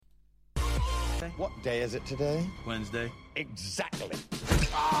Tuesday? What day is it today? Wednesday. Exactly.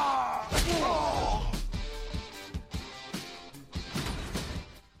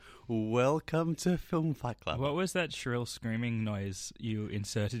 Welcome to Film Fight Club. What was that shrill screaming noise you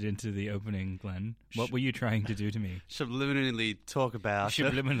inserted into the opening, Glenn? What were you trying to do to me? Subliminally talk about...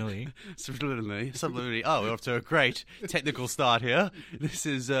 Subliminally? Subliminally. Oh, we're off to a great technical start here. This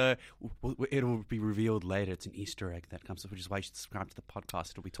is... it'll be revealed later. It's an Easter egg that comes up, which is why you should subscribe to the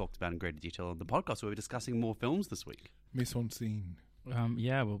podcast. It'll be talked about in greater detail on the podcast. We'll be discussing more films this week. Mise en scene.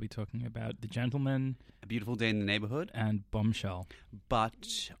 Yeah, we'll be talking about The Gentleman. A Beautiful Day in the Neighborhood. And Bombshell.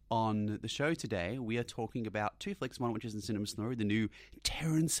 But on the show today, we are talking about two flicks, one of which is in Cinema Snory, the new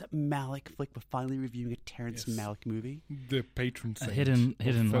Terrence Malick flick. We're finally reviewing a Terrence Malick movie. The patron saint Hidden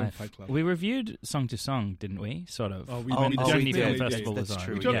Film Life. Fight Club. We reviewed Song to Song, didn't we? Sort of. We Sydney definitely Film did. Festival That's was on.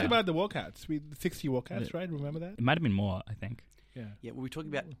 true. We talked Yeah. about the walkouts. 60 walkouts, right? Remember that? It might have been more, I think. Yeah, we'll be talking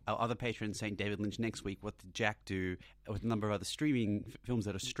about our other patron, St. David Lynch, next week. What did Jack do with a number of other streaming films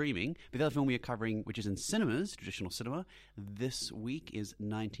that are streaming? But the other film we are covering, which is in cinemas, traditional cinema, this week is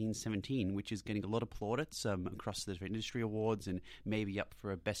 1917, which is getting a lot of plaudits across the different industry awards and maybe up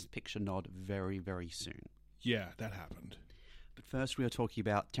for a Best Picture nod very, very soon. Yeah, that happened. But first, we are talking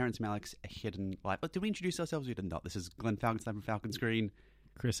about Terrence Malick's A Hidden Life. But did we introduce ourselves? We did not. This is Glenn Falkenstein from Falcon Screen.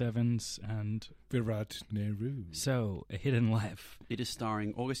 Chris Evans and... Virat Nehru. So, A Hidden Life. It is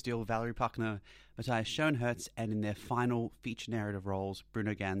starring August Diehl, Valerie Puckner, Matthias Schoenhertz, and in their final feature narrative roles,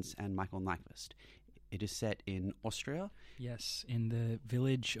 Bruno Ganz and Michael Nyqvist. It is set in Austria. Yes, in the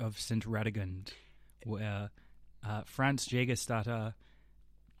village of St. Radegund, where Franz Jägerstatter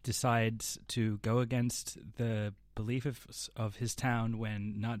decides to go against the belief of his town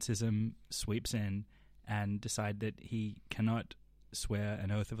when Nazism sweeps in and decide that he cannot swear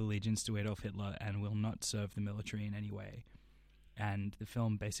an oath of allegiance to Adolf Hitler and will not serve the military in any way. And the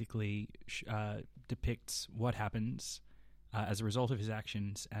film basically depicts what happens as a result of his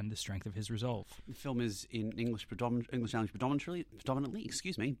actions and the strength of his resolve. The film is in English language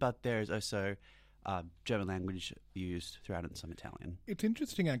predominantly, but there's also German language used throughout and some Italian. It's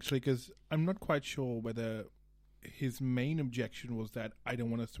interesting, actually, because I'm not quite sure whether his main objection was that I don't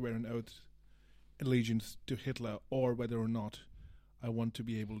want to swear an oath allegiance to Hitler, or whether or not I want to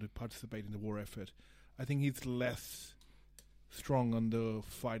be able to participate in the war effort. I think he's less strong on the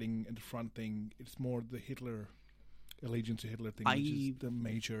fighting and the front thing. It's more the Hitler, allegiance to Hitler thing, which is the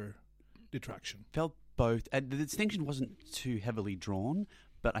major detraction. Felt both. The distinction wasn't too heavily drawn,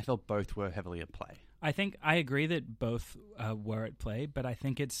 but I felt both were heavily at play. I think I agree that both were at play, but I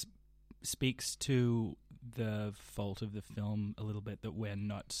think it speaks to the fault of the film a little bit that we're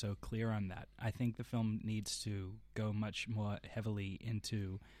not so clear on that. I think the film needs to go much more heavily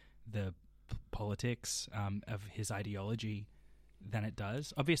into the politics of his ideology than it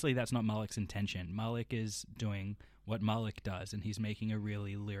does. Obviously, that's not Malick's intention. Malick is doing what Malick does, and he's making a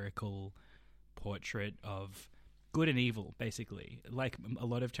really lyrical portrait of good and evil, basically. Like a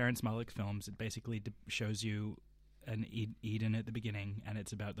lot of Terrence Malick films, it basically shows you an Eden at the beginning, and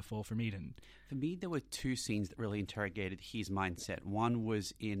it's about the fall from Eden. For me, there were two scenes that really interrogated his mindset. One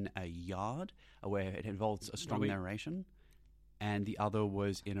was in a yard, where it involves a strong narration, and the other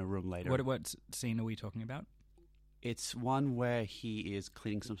was in a room later. What scene are we talking about? It's one where he is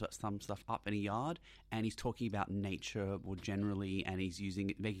cleaning some stuff up in a yard, and he's talking about nature more generally, and he's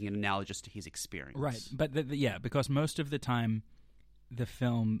making it analogous to his experience. Right, but because most of the time, the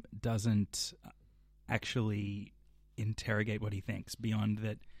film doesn't actually interrogate what he thinks, beyond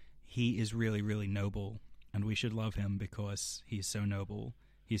that he is really, really noble, and we should love him because he's so noble.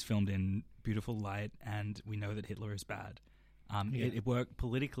 He's filmed in beautiful light, and we know that Hitler is bad. It worked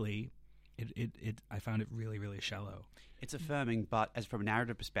politically. I found it really, really shallow. It's affirming, but as from a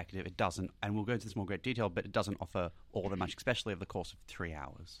narrative perspective, it doesn't, and we'll go into this in more great detail, but it doesn't offer all that much, especially over the course of 3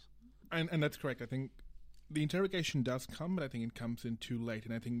 hours. And that's correct. I think the interrogation does come, but I think it comes in too late.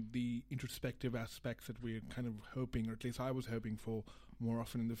 And I think the introspective aspects that we're kind of hoping, or at least I was hoping for more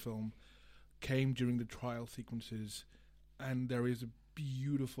often in the film, came during the trial sequences. And there is a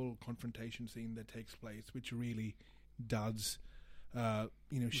beautiful confrontation scene that takes place, which really does,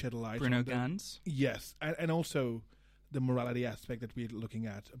 shed a light Bruno on Ganz? Yes. And also the morality aspect that we're looking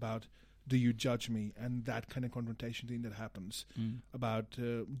at about, do you judge me? And that kind of confrontation scene that happens about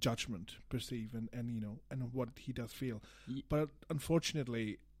judgment perceived and what he does feel. But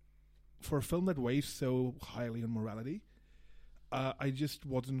unfortunately, for a film that weighs so highly on morality, I just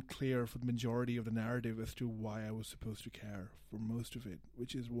wasn't clear for the majority of the narrative as to why I was supposed to care for most of it,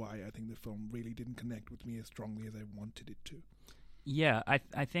 which is why I think the film really didn't connect with me as strongly as I wanted it to. Yeah,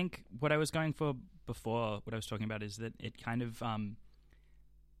 I think what I was going for before, what I was talking about, is that it kind of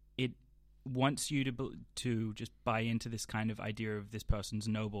wants you to just buy into this kind of idea of this person's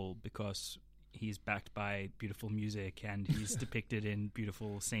noble because he's backed by beautiful music and he's depicted in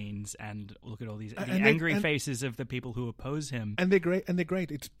beautiful scenes, and look at all these angry faces of the people who oppose him. And they're great.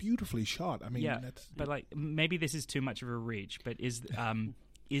 It's beautifully shot. I mean, yeah, but like maybe this is too much of a reach. But is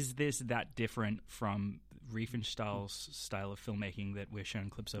this that different from Riefenstahl's style of filmmaking that we're shown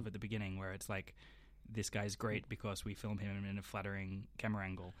clips of at the beginning, where it's like, this guy's great because we film him in a flattering camera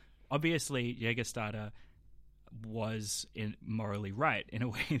angle? Obviously, Jägerstätter was morally right in a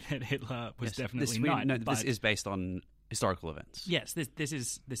way that Hitler was definitely not. No, this is based on historical events. Yes, this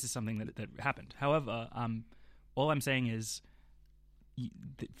is something that happened. However, all I'm saying is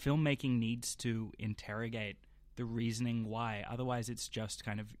filmmaking needs to interrogate the reasoning why. Otherwise, it's just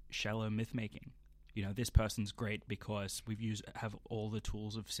kind of shallow myth making. You know, this person's great because have all the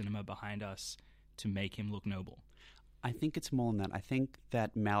tools of cinema behind us to make him look noble. I think it's more than that. I think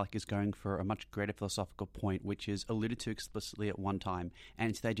that Malick is going for a much greater philosophical point, which is alluded to explicitly at one time,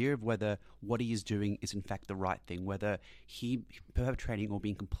 and it's the idea of whether what he is doing is in fact the right thing, whether he perpetrating or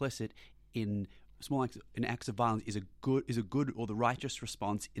being complicit in small acts of violence is a good or the righteous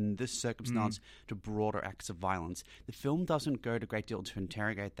response in this circumstance to broader acts of violence. The film doesn't go to a great deal to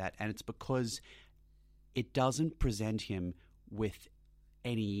interrogate that, and it's because it doesn't present him with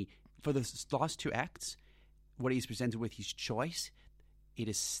any. For the last two acts, what he's presented with, his choice, it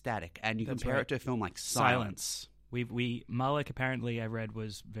is static. And you compare it to a film like Silence. Malick, apparently, I read,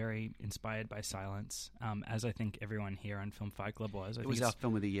 was very inspired by Silence, as I think everyone here on Film Fight Club was. It was our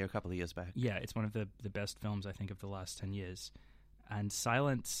film of the year a couple of years back. Yeah, it's one of the best films, I think, of the last 10 years. And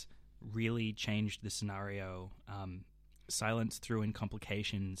Silence really changed the scenario. Silence threw in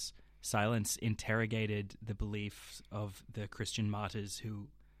complications. Silence interrogated the beliefs of the Christian martyrs who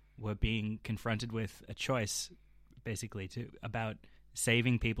were being confronted with a choice, basically, about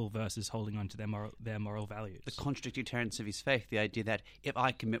saving people versus holding on to their moral values. The contradictory tenets of his faith, the idea that if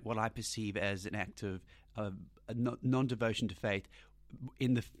I commit what I perceive as an act of non-devotion to faith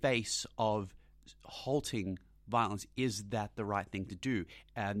in the face of halting violence, is that the right thing to do?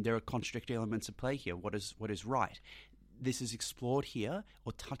 And there are contradictory elements at play here. What is right? This is explored here,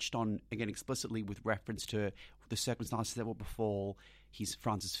 or touched on again explicitly with reference to the circumstances that will befall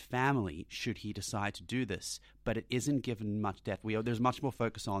Franz's family should he decide to do this. But it isn't given much depth. There's much more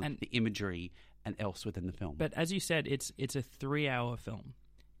focus on the imagery and else within the film. But as you said, it's a 3-hour film.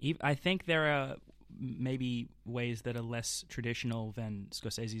 I think there are maybe ways that are less traditional than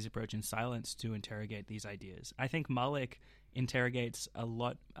Scorsese's approach in Silence to interrogate these ideas. I think Malick interrogates a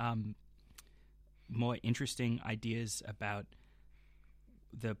lot more interesting ideas about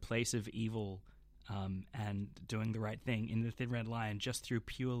the place of evil and doing the right thing in The Thin Red Line just through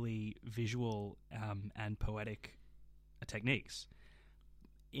purely visual and poetic techniques.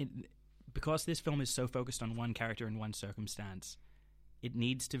 Because this film is so focused on one character and one circumstance, it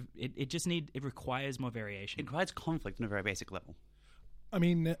requires more variation. It requires conflict on a very basic level. I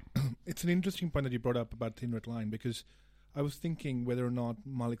mean, it's an interesting point that you brought up about Thin Red Line, because I was thinking whether or not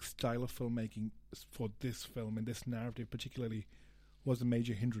Malick's style of filmmaking for this film and this narrative particularly was a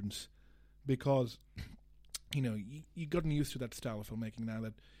major hindrance. Because, you've gotten used to that style of filmmaking now,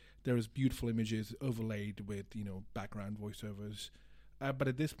 that there is beautiful images overlaid with, background voiceovers. But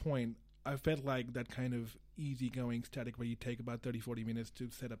at this point, I felt like that kind of easygoing static where you take about 30-40 minutes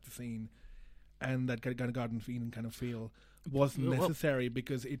to set up the scene, and that Garden of Eden kind of feel wasn't necessary,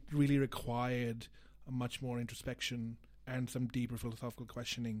 because it really required a much more introspection and some deeper philosophical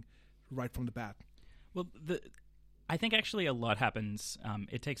questioning right from the bat. Well, I think actually a lot happens.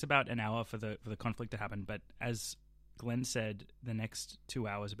 It takes about an hour for the conflict to happen, but as Glenn said, the next 2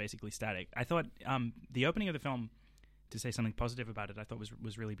 hours are basically static. I thought the opening of the film, to say something positive about it, I thought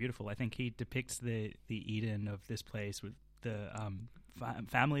was really beautiful. I think he depicts the Eden of this place with the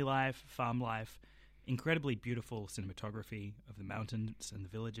family life, farm life, incredibly beautiful cinematography of the mountains and the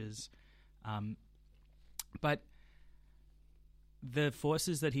villages. But the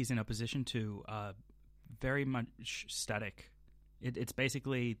forces that he's in opposition to are very much static. It's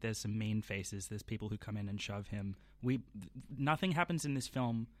basically, there's some mean faces, there's people who come in and shove him. Nothing happens in this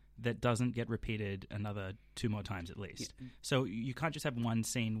film that doesn't get repeated another 2 more times at least. Yeah. So you can't just have one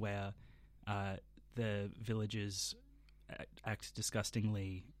scene where the villagers act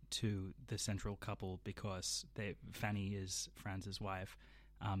disgustingly to the central couple because Fanny is Franz's wife,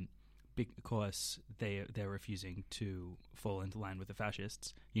 because they're refusing to fall into line with the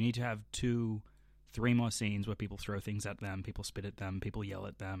fascists. You need to have 2-3 more scenes where people throw things at them, people spit at them, people yell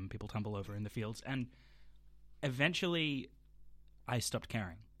at them, people tumble over in the fields, and eventually I stopped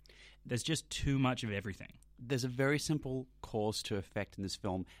caring. There's just too much of everything. there's a very simple cause to effect in this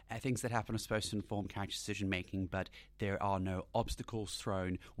film. Things that happen are supposed to inform character decision making, but there are no obstacles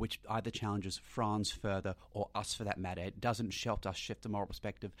thrown which either challenges Franz further or us for that matter. It doesn't help us shift a moral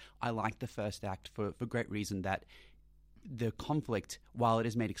perspective. I like the first act for great reason that the conflict, while it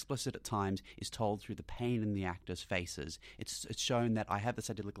is made explicit at times, is told through the pain in the actors' faces. It's shown that I have this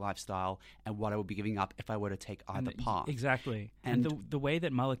idyllic lifestyle and what I would be giving up if I were to take either path. Exactly. And the way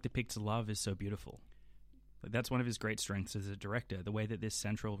that Malick depicts love is so beautiful. Like, that's one of his great strengths as a director, the way that this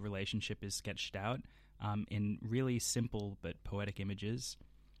central relationship is sketched out in really simple but poetic images.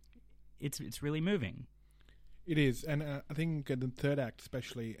 It's really moving. It is, and I think the third act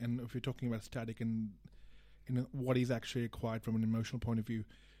especially, and if you're talking about static and what is actually acquired from an emotional point of view,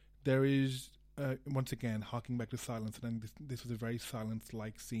 there is, once again, harking back to silence, and this was a very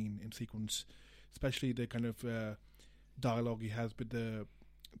silence-like scene in sequence, especially the kind of dialogue he has with the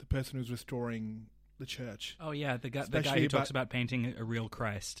person who's restoring the church. Oh yeah, the guy who talks about painting a real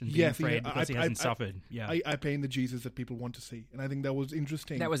Christ and being yes, afraid because he hasn't suffered. Yeah, I paint the Jesus that people want to see, and I think that was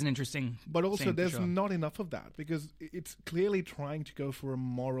interesting. That was an interesting. But also, scene, there's for sure. not enough of that because it's clearly trying to go for a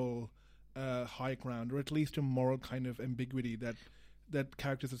moral high ground, or at least a moral kind of ambiguity that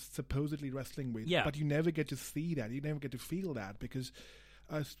characters are supposedly wrestling with. Yeah. But you never get to see that. You never get to feel that because,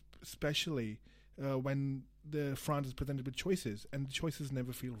 especially when the Franz is presented with choices, and the choices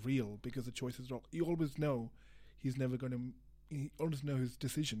never feel real because the choices are. You always know he's never going to. You always know his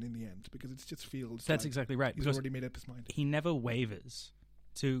decision in the end because it just feels. That's like exactly right. He's because already made up his mind. He never wavers.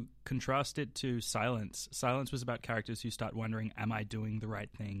 To contrast it to Silence, Silence was about characters who start wondering, am I doing the right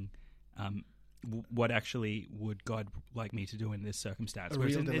thing? What actually would God like me to do in this circumstance? A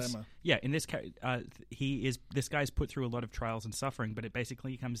Whereas real in dilemma. This guy's put through a lot of trials and suffering, but it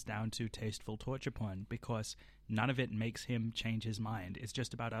basically comes down to tasteful torture porn because none of it makes him change his mind. It's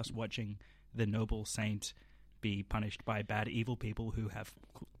just about us watching the noble saint be punished by bad, evil people who have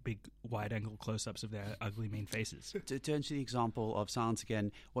big, wide-angle close-ups of their ugly, mean faces. To turn to the example of Silence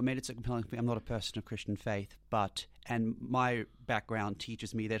again, what made it so compelling for me, I'm not a person of Christian faith, and my background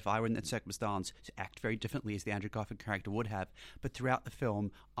teaches me that if I were in that circumstance, to act very differently as the Andrew Garfield character would have. But throughout the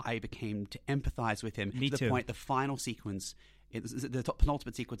film, I became to empathize with him Me to the too. point the final sequence, the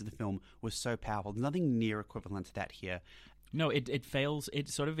penultimate sequence of the film was so powerful. There's nothing near equivalent to that here. No, it fails.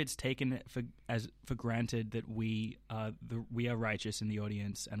 It's taken for granted that we are righteous in the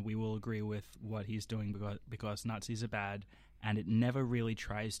audience and we will agree with what he's doing because Nazis are bad, and it never really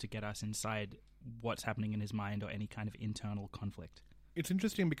tries to get us inside what's happening in his mind or any kind of internal conflict. It's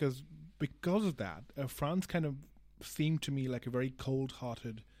interesting because of that, Franz kind of seemed to me like a very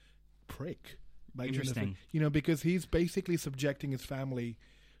cold-hearted prick. By the end of it. Interesting. Because he's basically subjecting his family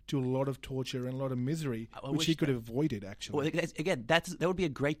to a lot of torture and a lot of misery, which he could have avoided, actually. Well, that would be a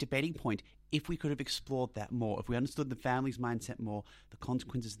great debating point if we could have explored that more, if we understood the family's mindset more, the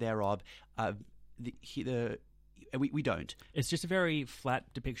consequences thereof. We don't. It's just a very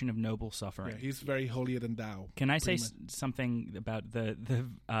flat depiction of noble suffering. Yeah, he's very holier than thou. Can I say something about the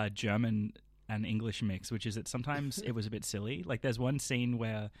German and English mix, which is that sometimes it was a bit silly. Like there's one scene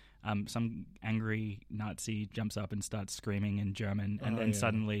where some angry Nazi jumps up and starts screaming in German, and then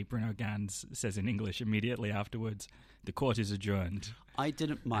suddenly Bruno Ganz says in English immediately afterwards, "The court is adjourned." I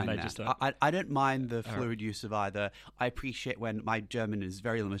didn't mind that. I don't mind the fluid use of either. I appreciate when my German is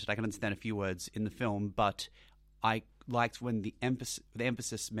very limited. I can understand a few words in the film, but I liked when the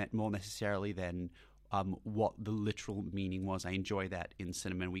emphasis meant more necessarily than what the literal meaning was. I enjoy that in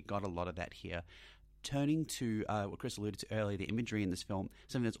cinema, and we got a lot of that here. Turning to what Chris alluded to earlier, the imagery in this film,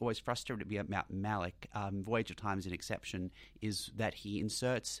 something that's always frustrated me about Malick, Voyage of Time is an exception, is that he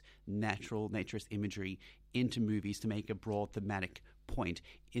inserts naturist imagery into movies to make a broad thematic point.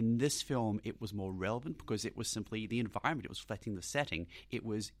 In this film, it was more relevant because it was simply the environment. It was reflecting the setting. It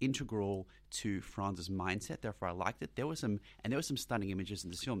was integral to Franz's mindset. Therefore, I liked it. There were some stunning images in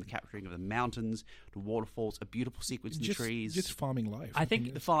this film. The capturing of the mountains, the waterfalls, a beautiful sequence in the trees. Just farming life. I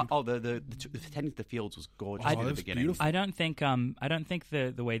think the tending to the fields was gorgeous in the beginning. Beautiful. I don't think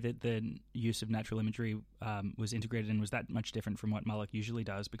the way that the use of natural imagery was integrated in was that much different from what Malick usually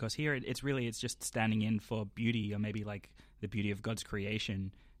does, because here it's just standing in for beauty, or maybe like the beauty of God's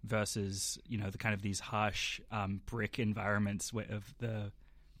creation versus the kind of these harsh brick environments of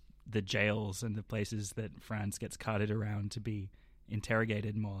the jails and the places that Franz gets carted around to be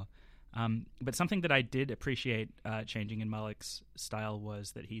interrogated more. But something that I did appreciate changing in Malick's style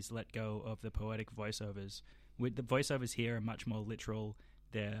was that he's let go of the poetic voiceovers. With the voiceovers here are much more literal.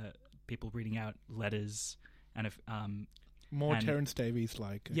 They're people reading out letters and Terence Davies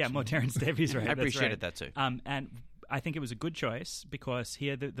like. Yeah, more Terence Davies, right? I appreciated that too. And I think it was a good choice because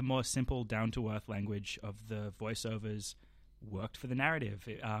here the more simple, down-to-earth language of the voiceovers worked for the narrative.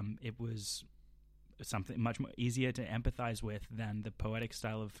 It was something much more easier to empathize with than the poetic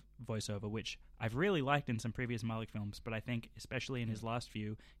style of voiceover, which I've really liked in some previous Malick films, but I think especially in his last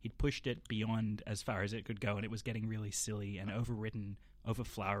few, he'd pushed it beyond as far as it could go, and it was getting really silly and overwritten,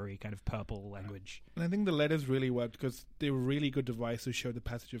 overflowery kind of purple language. And I think the letters really worked because they were really good device to show the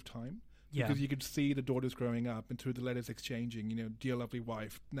passage of time. Yeah. Because you could see the daughters growing up and through the letters exchanging, dear lovely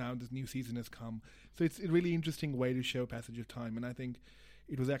wife, now this new season has come. So it's a really interesting way to show passage of time. And I think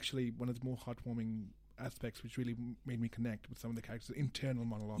it was actually one of the more heartwarming aspects which really made me connect with some of the characters' internal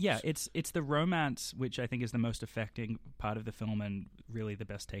monologues. Yeah, it's the romance which I think is the most affecting part of the film and really the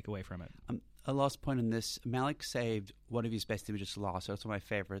best takeaway from it. A last point on this, Malick saved one of his best images to last. So it's one of my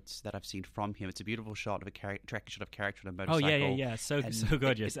favorites that I've seen from him. It's a beautiful shot of a tracking shot of character on a motorcycle. Oh, yeah. So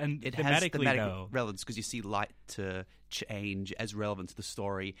gorgeous. It thematically, has thematic though, relevance because you see light to change as relevant to the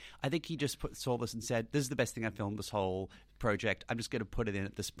story. I think he just saw this and said, this is the best thing I've filmed this whole project. I'm just going to put it in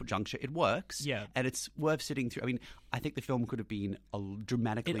at this juncture. It works. Yeah. And it's worth sitting through. I mean, I think the film could have been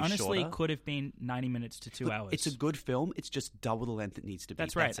dramatically shorter. It honestly could have been 90 minutes to 2 hours. It's a good film. It's just double the length it needs to be.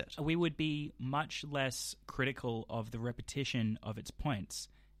 That's right. That's it. We would be much less critical of the repetition of its points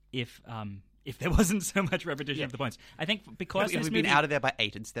if there wasn't so much repetition of the points. I think because we've been out of there by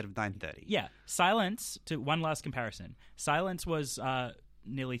 8 instead of 9:30. Yeah. Silence, to one last comparison. Silence was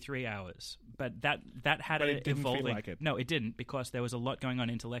nearly 3 hours, but that had But an it didn't evolving. feel like it. No, it didn't, because there was a lot going on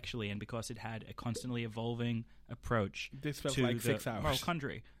intellectually, and because it had a constantly evolving approach. This felt to like the 6 hours. moral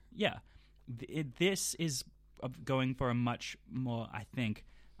quandary. Yeah, this is going for a much more, I think,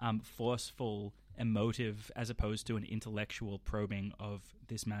 forceful, emotive, as opposed to an intellectual probing of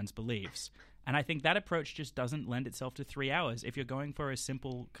this man's beliefs. And I think that approach just doesn't lend itself to 3 hours. If you're going for a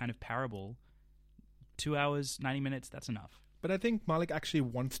simple kind of parable, 2 hours, 90 minutes, that's enough. But I think Malick actually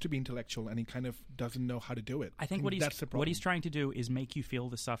wants to be intellectual, and he kind of doesn't know how to do it. I think that's the problem. what he's trying to do is make you feel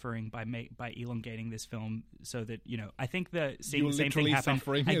the suffering by elongating this film, so that I think seeing You're the same thing literally happen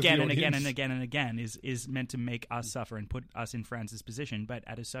suffering as again the and again audience. and again and again is meant to make us suffer and put us in Franz's position. But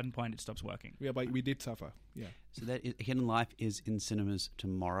at a certain point, it stops working. Yeah, but we did suffer. Yeah. So that is, Hidden Life is in cinemas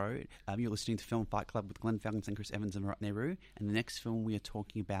tomorrow. You're listening to Film Fight Club with Glenn Falcons and Chris Evans and Murat Nehru. And the next film we are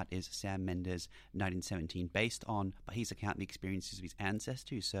talking about is Sam Mendes' 1917. Based on, by his account, the experiences of his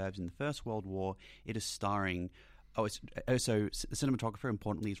ancestor who served in the First World War. It is starring... the cinematographer,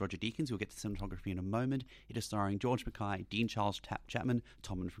 importantly, is Roger Deakins. We'll get to cinematography in a moment. It is starring George Mackay, Dean Charles Chapman,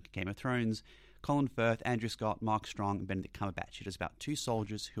 Tommen from Game of Thrones, Colin Firth, Andrew Scott, Mark Strong, and Benedict Cumberbatch. It is about two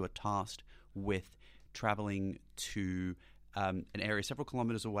soldiers who are tasked with travelling to an area several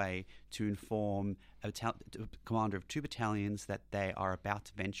kilometres away to inform a commander of 2 battalions that they are about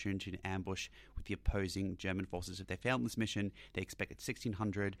to venture into an ambush with the opposing German forces. If they fail in this mission, they expect that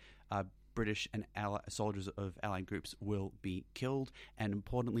 1,600 British and soldiers of allied groups will be killed. And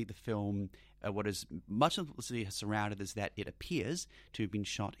importantly, the film, what is much of the publicity has surrounded is that it appears to have been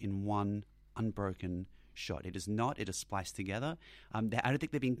shot in one unbroken shot. It is not. It is spliced together. I don't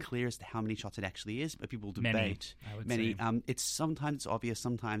think they've been clear as to how many shots it actually is, but people debate. Many. It's sometimes it's obvious,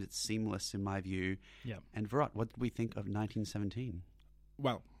 sometimes it's seamless in my view. Yeah. And Virat, what did we think of 1917?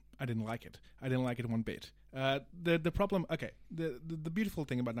 Well, I didn't like it. I didn't like it one bit. The problem, the beautiful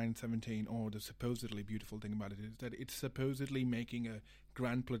thing about 1917, or the supposedly beautiful thing about it, is that it's supposedly making a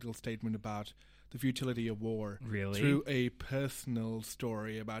grand political statement about the futility of war through a personal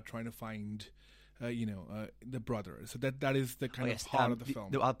story about trying to find the brother. So that is the kind of heart of the film.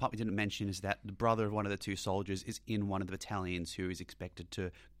 The other part we didn't mention is that the brother of one of the 2 soldiers is in one of the battalions who is expected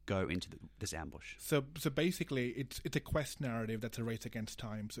to go into this ambush. So basically, it's a quest narrative that's a race against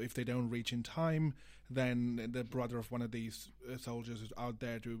time. So if they don't reach in time, then the brother of one of these soldiers who's out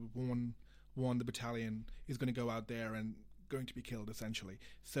there to warn the battalion is going to go out there and going to be killed, essentially.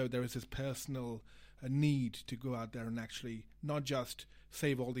 So there is this personal need to go out there and actually not just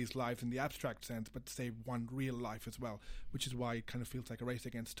save all these lives in the abstract sense, but save one real life as well, which is why it kind of feels like a race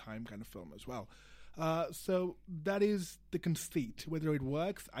against time kind of film as well. So that is the conceit. Whether it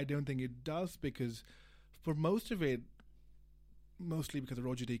works, I don't think it does, because for most of it, mostly because of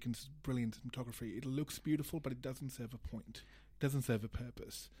Roger Deakins' brilliant cinematography, it looks beautiful, but it doesn't serve a point. It doesn't serve a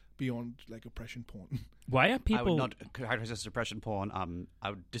purpose beyond like oppression porn. Why are people... I would not characterize this as oppression porn. I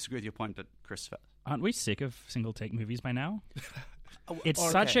would disagree with your point, but Chris... Aren't we sick of single-take movies by now? It's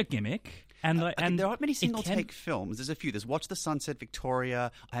Okay. such a gimmick. And there aren't many it single can- take films. There's a few. There's Watch the Sunset,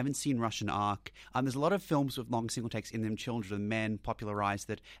 Victoria. I haven't seen Russian Ark. There's a lot of films with long single takes in them. Children of Men popularized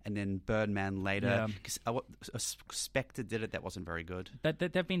it, and then Birdman later. Spectre did it. That wasn't very good. There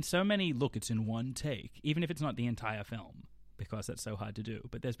have been so many, look, it's in one take, even if it's not the entire film, because that's so hard to do.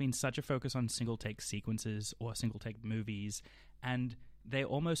 But there's been such a focus on single take sequences or single take movies, and they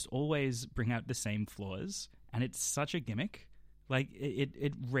almost always bring out the same flaws, and it's such a gimmick. Like,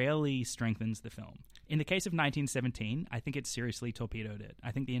 it rarely strengthens the film. In the case of 1917, I think it seriously torpedoed it.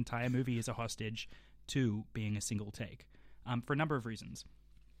 I think the entire movie is a hostage to being a single take, for a number of reasons.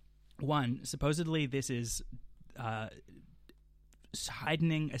 One, supposedly this is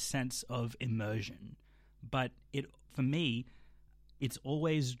heightening a sense of immersion, but for me, it's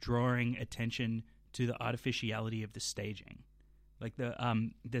always drawing attention to the artificiality of the staging. Like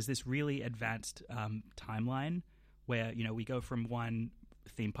there's this really advanced timeline where, you know, we go from one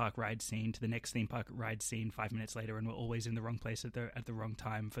theme park ride scene to the next theme park ride scene 5 minutes later, and we're always in the wrong place at the wrong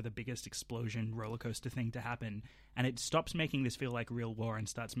time for the biggest explosion roller coaster thing to happen. And it stops making this feel like real war and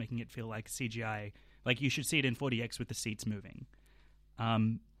starts making it feel like CGI. Like, you should see it in 4DX with the seats moving.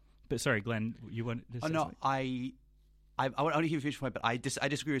 But sorry, Glenn, you want to say something? I want to hear your point, but I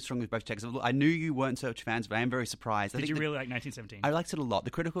disagree strongly with both takes. I knew you weren't such fans, but I am very surprised. Did you really like 1917? I liked it a lot.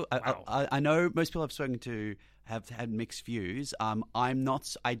 The critical, Wow. I know most people I've spoken to have had mixed views. I'm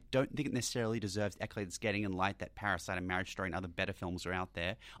not. I don't think it necessarily deserves the accolades it's getting, in light that Parasite and Marriage Story and other better films are out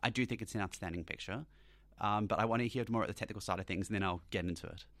there. I do think it's an outstanding picture, but I want to hear more at the technical side of things, and then I'll get into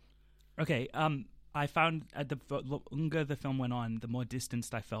it. Okay. I found the longer the film went on, the more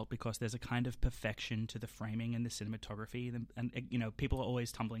distanced I felt, because there's a kind of perfection to the framing and the cinematography, and you know, people are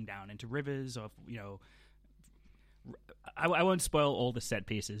always tumbling down into rivers, or, you know, I won't spoil all the set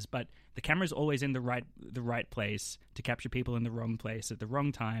pieces, but the camera's always in the right place to capture people in the wrong place at the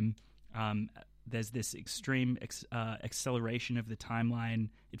wrong time. There's this extreme acceleration of the timeline.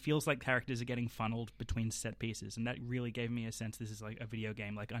 It feels like characters are getting funneled between set pieces, and that really gave me a sense this is like a video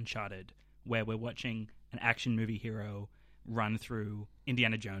game, like Uncharted, where we're watching an action movie hero run through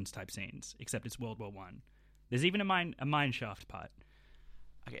Indiana Jones type scenes, except it's World War I. There's even a mine shaft part.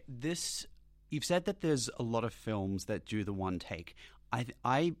 Okay, you've said that there's a lot of films that do the one take.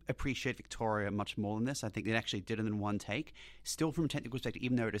 I appreciate Victoria much more than this. I think it actually did it in one take. Still, from a technical perspective,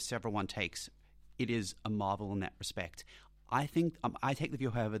 even though it is several one takes, it is a marvel in that respect. I think I take the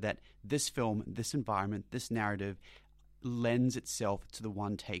view, however, that this film, this environment, this narrative lends itself to the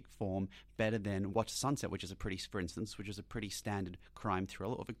one-take form better than Watch the Sunset, which is a pretty standard crime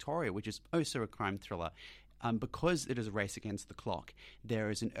thriller, or Victoria, which is also a crime thriller. Because it is a race against the clock,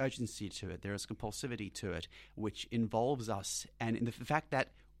 there is an urgency to it, there is compulsivity to it, which involves us, and in the fact that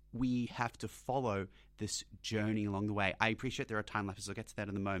we have to follow this journey along the way. I appreciate there are time lapses, I'll get to that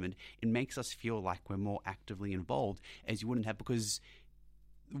in a moment. It makes us feel like we're more actively involved, as you wouldn't have, because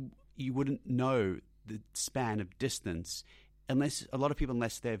you wouldn't know the span of distance unless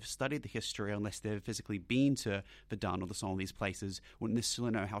they've studied the history, unless they've physically been to Verdun or the Somme, these places, wouldn't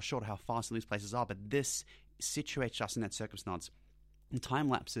necessarily know how short or how fast these places are. But this situates us in that circumstance. And time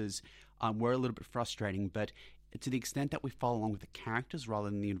lapses were a little bit frustrating, but to the extent that we follow along with the characters rather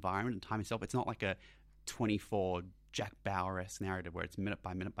than the environment and time itself, it's not like a 24 Jack Bauer-esque narrative where it's minute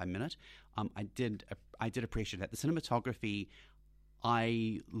by minute by minute. I did appreciate that. The cinematography,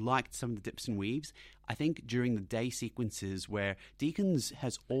 I liked some of the dips and weaves. I think during the day sequences where Deakins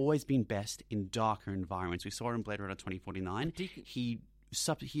has always been best in darker environments. We saw it in Blade Runner 2049. He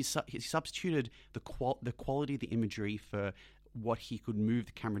substituted the quality of the imagery for what he could move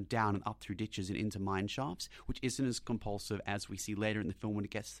the camera down and up through ditches and into mine shafts, which isn't as compulsive as we see later in the film when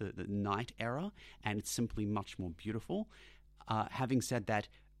it gets to the night era, and it's simply much more beautiful. Having said that,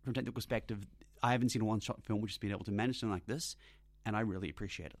 from a technical perspective, I haven't seen a one-shot film which has been able to manage something like this, and I really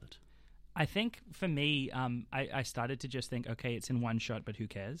appreciated it. I think for me, I started to just think, okay, it's in one shot, but who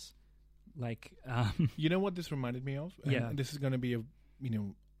cares? Like, you know what this reminded me of? Yeah. And this is going to be a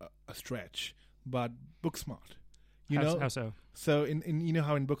stretch, but Booksmart. How so? So in you know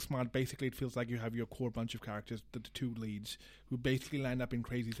how in Booksmart basically it feels like you have your core bunch of characters, the two leads, who basically land up in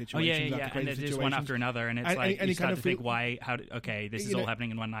crazy situations. And there's just one after another, and it's you start to think, why? This is all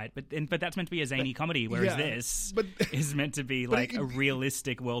happening in one night. But that's meant to be a zany comedy, whereas this is meant to be like a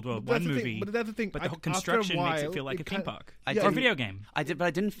realistic World War I movie. But that's the thing. But the construction makes it feel like a theme park or a video game. I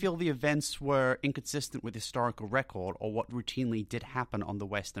didn't feel the events were inconsistent with historical record or what routinely did happen on the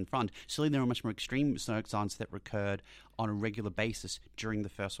Western Front. Certainly, there were much more extreme circumstances that recurred on a regular basis during the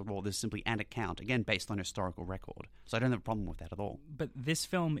First World War. There's simply an account, again, based on historical record. So I don't have a problem with that at all. But this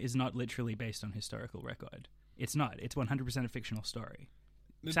film is not literally based on historical record. It's not. It's 100% a fictional story.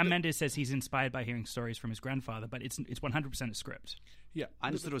 Sam Mendes says he's inspired by hearing stories from his grandfather, but it's 100% a script. Yeah, I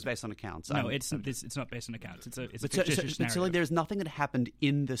understood it was based on accounts. No, it's not based on accounts. It's a But fictitious narrative. certainly there's nothing that happened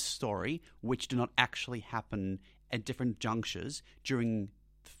in this story which did not actually happen at different junctures during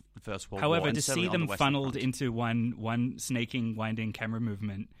the First World War. However, and to certainly see on the them Western funneled Front. into one snaking, winding camera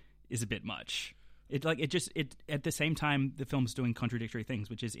movement is a bit much. It at the same time the film's doing contradictory things,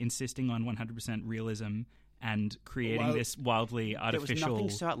 which is insisting on 100% realism and creating this wildly artificial. There was nothing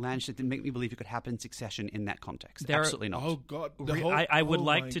so outlandish that didn't make me believe it could happen in succession in that context. There are- Absolutely not. Oh God, I would oh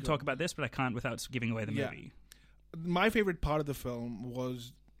like my to God. talk about this, but I can't without giving away the Yeah. movie. My favorite part of the film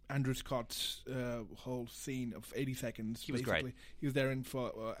was Andrew Scott's whole scene of 80 seconds. He was great. basically. He was there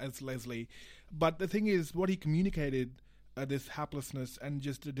as Leslie. But the thing is, what he communicated, this haplessness and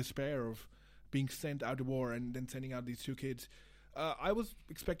just the despair of being sent out to war and then sending out these two kids. I was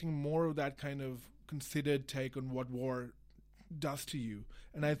expecting more of that kind of considered take on what war does to you.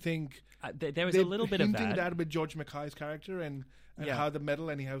 And I think There was a little bit of hinting that. with George Mackay's character and Yeah. how the medal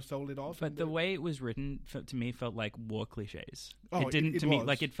and how he sold it off. But and the way it was written to me felt like war cliches. Oh, it didn't it to me was.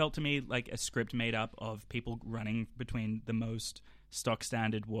 like it felt to me like a script made up of people running between the most stock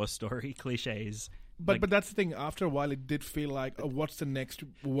standard war story cliches. But that's the thing. After a while, it did feel like, what's the next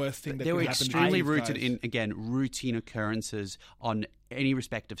worst thing that They could were happen to extremely these rooted guys? in, again, routine occurrences on any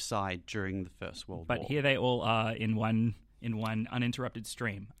respective side during the First World But War. here they all are in one uninterrupted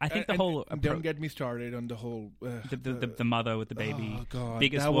stream. I think the whole don't get me started on the whole the mother with the baby, Oh, God.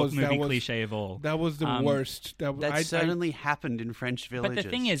 biggest That war was- movie that was- cliche of all. that was the worst. That certainly happened in French villages. But the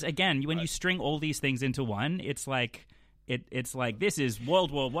thing is, again, when you string all these things into one, it's like it's like this is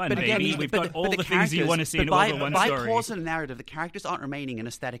World War One, baby. We've got all the things you want to see in a World War One by story. clause in the narrative, the characters aren't remaining in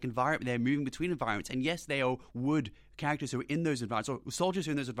a static environment. They're moving between environments, and yes, they are characters who are in those environments, or soldiers who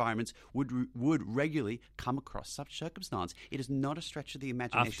are in those environments would regularly come across such circumstance. It is not a stretch of the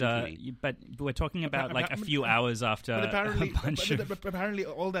imagination for me. But we're talking about like a few hours after But apparently, a bunch of but apparently,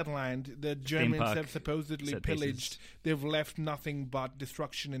 all that land the Germans park have supposedly set pillaged. pieces. They've left nothing but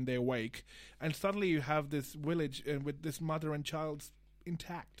destruction in their wake, and suddenly you have this village with this mother and child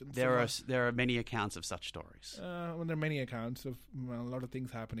intact. And There are many accounts of such stories. well, there are many accounts of a lot of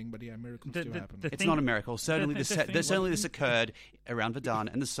things happening, but yeah, miracles do happen. It's not a miracle. Certainly, this thing- occurred around Verdun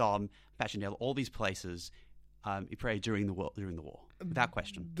and the Somme, Passchendaele, all these places. Ypres during the war, without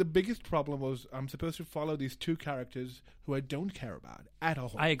question. The biggest problem was I'm supposed to follow these two characters who I don't care about at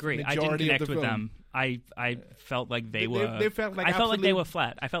all. I agree. The I didn't majority of connect the with film. them. I felt like they were. They felt like I felt like they absolute- were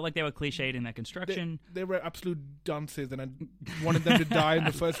flat. I felt like they were cliched in their construction. They were absolute dunces, and I wanted them to die in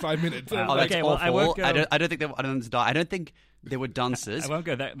the first 5 minutes. Wow. Oh, that's Okay, well, awful. I won't go- I don't think I don't think they were dunces. I won't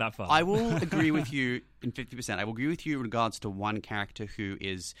go that far. I will agree with you in 50%. I will agree with you in regards to one character who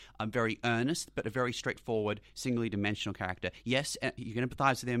is very earnest, but a very straightforward, singly dimensional character. Yes, you can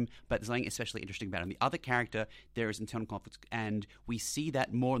empathize with him, but there's something especially interesting about him. The other character, there is internal conflict, and we see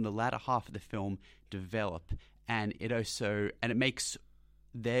that more in the latter half of the film develop, and it makes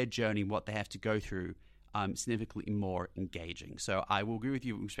their journey, what they have to go through, significantly more engaging. So I will agree with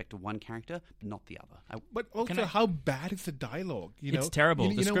you with respect to one character, but not the other. But also, how bad is the dialogue? It's terrible.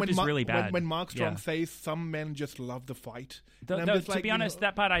 The script is really bad. When Mark Strong Yeah. says some men just love the fight. Though, And I'm just to like, be honest,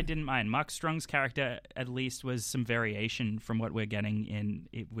 that part I didn't mind. Mark Strong's character at least was some variation from what we're getting in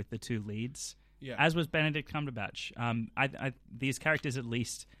it with the two leads. Yeah. As was Benedict Cumberbatch. These characters at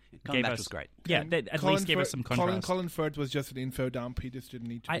least gave Cumberbatch us was great. Yeah, they at least gave us some contrast. Colin Firth was just an info dump. He just didn't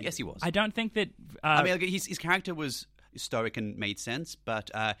need to. Yes, he was. I don't think that. I mean, his character was stoic and made sense,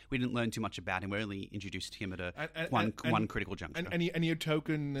 but we didn't learn too much about him. We only introduced him at one critical juncture. And your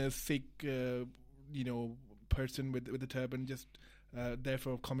token Sikh, person with the turban, just there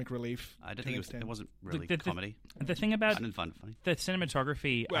for comic relief. I don't think it wasn't really The- comedy. The thing about I didn't find it funny. the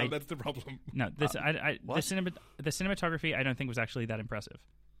cinematography, Well, that's the problem. no, the what? cinematography, I don't think was actually that impressive.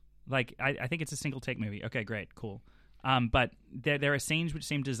 Like, I think it's a single take movie. Okay, great, cool. But there are scenes which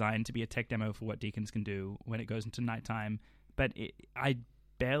seem designed to be a tech demo for what Deakins can do when it goes into nighttime. But I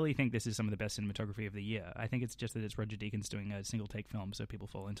barely think this is some of the best cinematography of the year. I think it's just that it's Roger Deakins doing a single take film, so people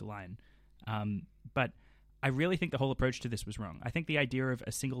fall into line. But I really think the whole approach to this was wrong. I think the idea of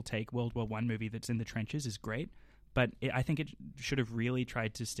a single take World War I movie that's in the trenches is great, but I think it should have really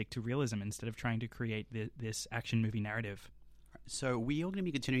tried to stick to realism instead of trying to create this action movie narrative. So we are going to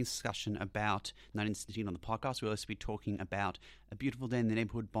be continuing discussion about 1917 on the podcast. We'll also be talking about A Beautiful Day in the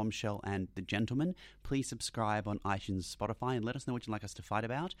Neighborhood, Bombshell, and The Gentleman. Please subscribe on iTunes, Spotify, and let us know what you'd like us to fight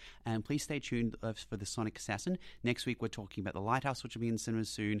about. And please stay tuned for The Sonic Assassin. Next week, we're talking about The Lighthouse, which will be in cinemas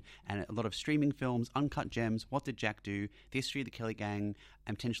soon, and a lot of streaming films, Uncut Gems, What Did Jack Do, The History of the Kelly Gang,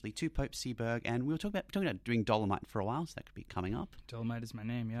 and potentially Two Popes Seaberg. And we were talking about doing Dolomite for a while, so that could be coming up. Dolomite is my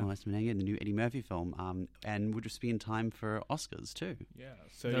name, yeah. Dolomite's my name, the new Eddie Murphy film. And we'll just be in time for Oscars, too. Yeah.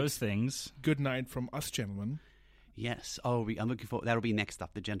 So Those things. good night from us, gentlemen. Yes. Oh, I'm looking forward. That'll be next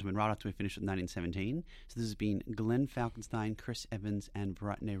up, The Gentleman, right after we finish with 1917. So this has been Glenn Falkenstein, Chris Evans, and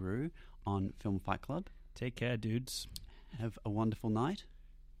Bharat Nehru on Film Fight Club. Take care, dudes. Have a wonderful night.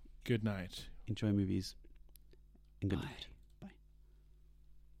 Good night. Enjoy movies. And good night. Bye.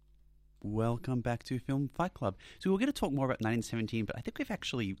 Welcome back to Film Fight Club. So we're going to talk more about 1917, but I think we've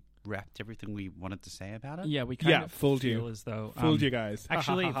actually wrapped everything we wanted to say about it. Yeah, we kind of fooled feel you. as though... Fooled you guys.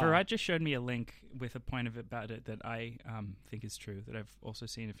 Actually, Bharat just showed me a link with a point of it about it that I think is true, that I've also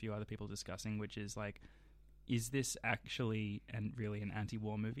seen a few other people discussing, which is like, is this actually really an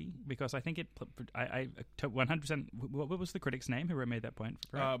anti-war movie? Because I think it... I 100%... What was the critic's name who made that point?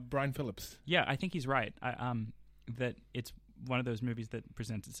 Brian Phillips. Yeah, I think he's right. That it's one of those movies that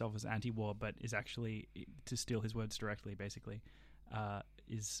presents itself as anti-war, but is actually, to steal his words directly, basically,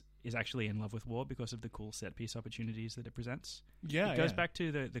 is actually in love with war because of the cool set-piece opportunities that it presents. Yeah, it goes back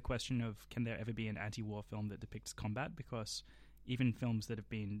to the question of, can there ever be an anti-war film that depicts combat? Because even films that have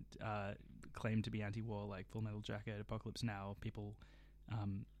been claimed to be anti-war, like Full Metal Jacket, Apocalypse Now, people,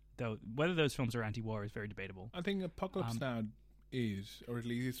 though whether those films are anti-war is very debatable. I think Apocalypse Now is, or at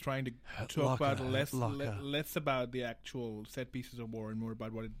least is trying to talk about less about the actual set pieces of war and more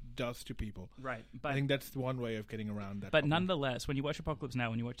about what it does to people. Right. But I think that's one way of getting around that. But nonetheless, when you watch Apocalypse Now,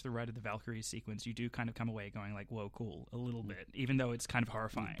 when you watch the Ride of the Valkyries sequence, you do kind of come away going like, whoa, cool, a little bit, even though it's kind of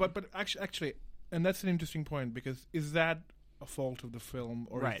horrifying. But actually, and that's an interesting point, because is that a fault of the film,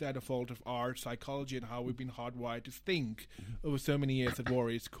 or is that a fault of our psychology and how we've been hardwired to think over so many years that war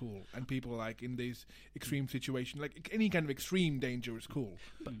is cool, and people like in these extreme situations, like any kind of extreme danger is cool.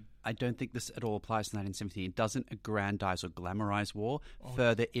 But I don't think this at all applies to 1917. It doesn't aggrandize or glamorize war.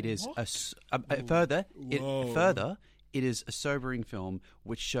 Further, it is it is a sobering film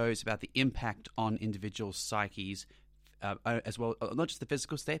which shows about the impact on individual psyches. As well, not just the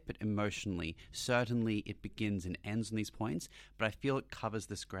physical state, but emotionally. Certainly, it begins and ends on these points, but I feel it covers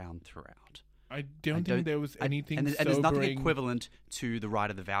this ground throughout. I don't think there was anything and there's nothing equivalent to the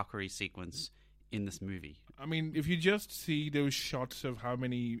Ride of the Valkyrie sequence in this movie. I mean, if you just see those shots of how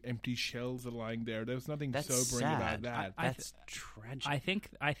many empty shells are lying there, there's nothing sobering about that. That's tragic.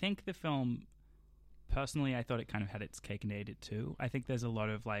 I think the film, personally, I thought it kind of had its cake and ate it too. I think there's a lot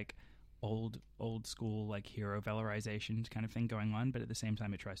of like old school like hero valorization kind of thing going on, but at the same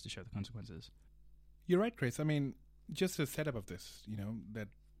time it tries to show the consequences. You're right, Chris. I mean, just the setup of this, that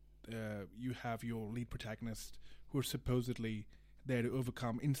you have your lead protagonist who are supposedly there to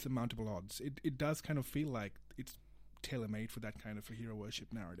overcome insurmountable odds. It does kind of feel like it's tailor-made for that kind of a hero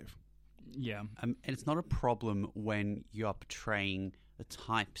worship narrative. Yeah. And it's not a problem when you're portraying the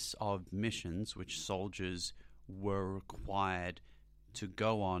types of missions which soldiers were required to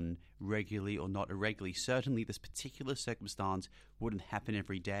go on regularly or not irregularly. Certainly this particular circumstance wouldn't happen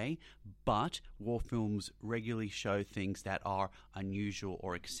every day, but war films regularly show things that are unusual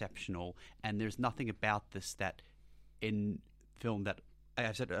or exceptional, and there's nothing about this that in film that, as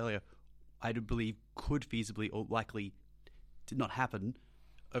I said earlier, I do believe could feasibly or likely did not happen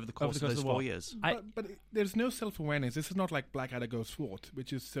over the course of those 4 years. But there's no self-awareness. This is not like Blackadder Goes Forth,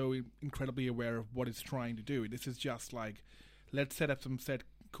 which is so incredibly aware of what it's trying to do. This is just like, let's set up some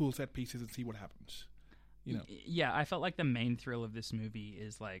cool set pieces and see what happens. Yeah, I felt like the main thrill of this movie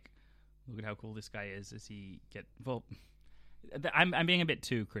is like, look at how cool this guy is as he I'm being a bit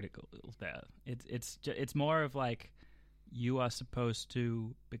too critical there. It's more of like, you are supposed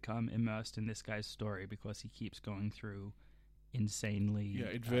to become immersed in this guy's story because he keeps going through insanely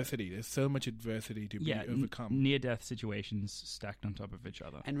adversity. There's so much adversity to be overcome. Near-death situations stacked on top of each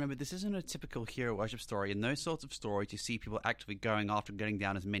other. And remember, this isn't a typical hero worship story. In those sorts of stories, you see people actively going after and getting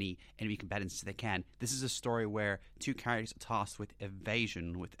down as many enemy combatants as they can. This is a story where two characters are tasked with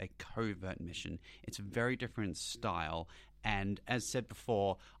evasion, with a covert mission. It's a very different style. And as said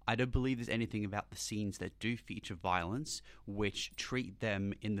before, I don't believe there's anything about the scenes that do feature violence which treat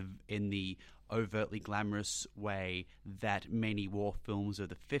them in the overtly glamorous way that many war films of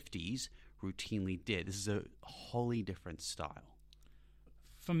the 50s routinely did. This is a wholly different style.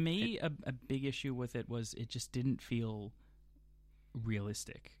 For me, a big issue with it was it just didn't feel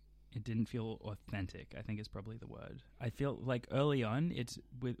realistic. It didn't feel authentic, I think is probably the word. I feel like early on, it's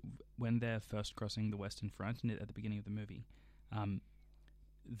when they're first crossing the Western Front at the beginning of the movie,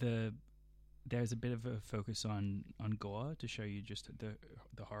 There's a bit of a focus on gore to show you just the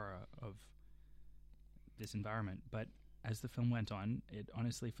horror of this environment. But as the film went on, it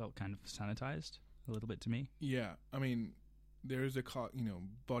honestly felt kind of sanitized a little bit to me. Yeah, I mean, there is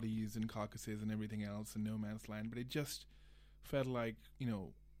bodies and carcasses and everything else in no man's land, but it just felt like,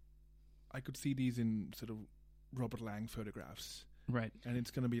 I could see these in sort of Robert Lang photographs. Right. And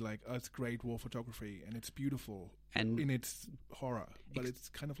it's going to be like, it's great war photography, and it's beautiful And in its horror, but it's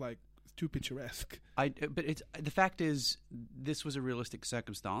kind of like, it's too picturesque. But the fact is, this was a realistic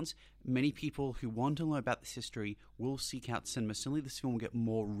circumstance. Many people who want to learn about this history will seek out cinema. Certainly, this film will get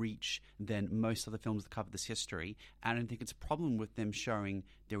more reach than most other films that cover this history. And I don't think it's a problem with them showing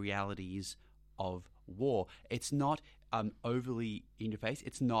the realities of war. It's not overly in your face.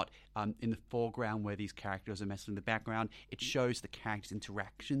 It's not in the foreground where these characters are messing in the background. It shows the characters'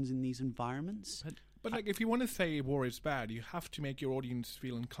 interactions in these environments. But like, if you want to say war is bad, you have to make your audience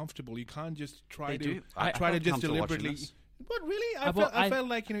feel uncomfortable. You can't just try to just deliberately. But really, I felt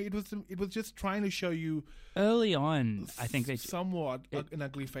like it was just trying to show you early on. I think they somewhat an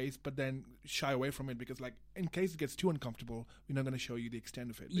ugly face, but then shy away from it because, like, in case it gets too uncomfortable, we're not going to show you the extent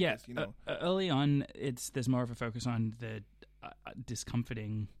of it. Because, early on, there's more of a focus on the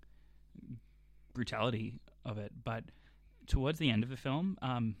discomforting brutality of it, but towards the end of the film.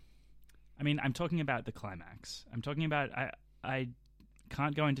 I mean, I'm talking about the climax. I'm talking about... I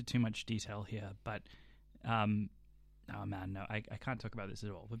can't go into too much detail here, but... oh, man, no. I can't talk about this at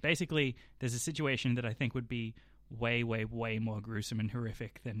all. But basically, there's a situation that I think would be way, way, way more gruesome and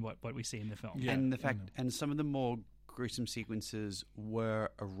horrific than what we see in the film. Yeah, and some of the more gruesome sequences were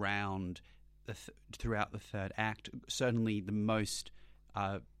around throughout the third act. Certainly the most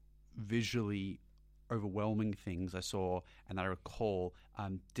visually overwhelming things I saw and that I recall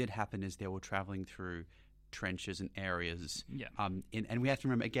did happen as they were traveling through trenches and areas. Yeah. And we have to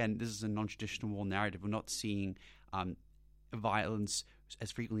remember, again, this is a non-traditional war narrative. We're not seeing violence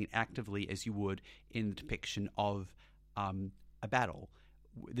as frequently and actively as you would in the depiction of a battle.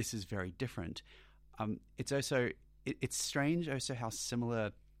 This is very different. It's also it's strange also how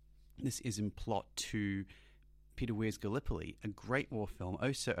similar this is in plot to Peter Weir's Gallipoli, a great war film,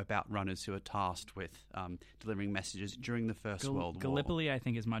 also about runners who are tasked with delivering messages during the First World War. Gallipoli, I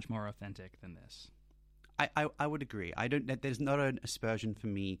think, is much more authentic than this. I would agree. There's not an aspersion for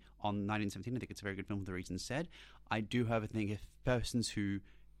me on 1917. I think it's a very good film for the reasons said. I do, however, think if persons who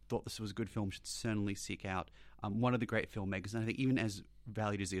thought this was a good film should certainly seek out one of the great filmmakers, and I think even as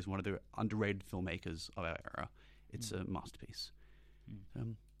valued as he is one of the underrated filmmakers of our era, it's a masterpiece.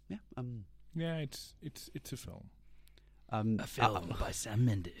 Yeah, it's a film. A film by Sam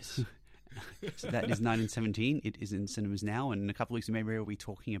Mendes. So that is 1917. It is in cinemas now, and in a couple of weeks, maybe we'll be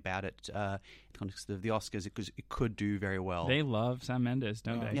talking about it in the context of the Oscars because it could do very well. They love Sam Mendes,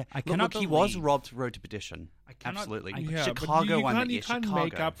 don't they? Yeah, I cannot he was robbed for Road to Perdition. Absolutely. Chicago won. You can't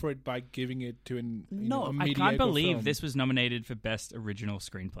make up for it by giving it to a I can't believe film. This was nominated for Best Original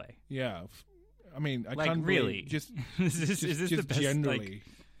Screenplay. Yeah, I mean, I like, can't really just is this the best, generally. Like,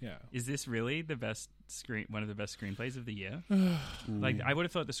 yeah. Is this really the best one of the best screenplays of the year? Like, I would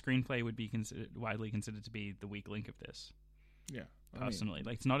have thought the screenplay would be widely considered to be the weak link of this. Yeah, personally,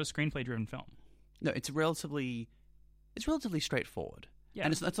 like, it's not a screenplay-driven film. No, it's relatively straightforward. Yeah.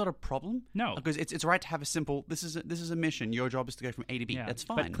 And that's not a problem. No, because it's right to have a simple. This is a mission. Your job is to go from A to B. Yeah. That's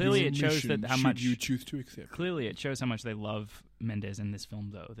fine. But clearly, it shows that how much you choose to accept. Clearly, it shows how much they love Mendes in this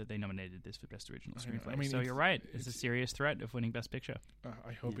film, though, that they nominated this for Best Original Screenplay. I mean, so you're right; it's a serious threat of winning Best Picture.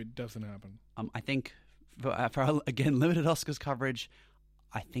 I hope it doesn't happen. I think for our, again, limited Oscars coverage,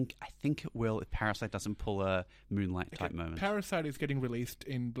 I think it will if Parasite doesn't pull a Moonlight type moment. Parasite is getting released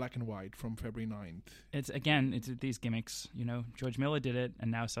in black and white from February 9th. It's these gimmicks. George Miller did it,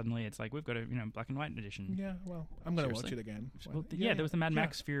 and now suddenly it's like we've got a black and white edition. Yeah, well, I'm going to watch it again. Well, there was the Mad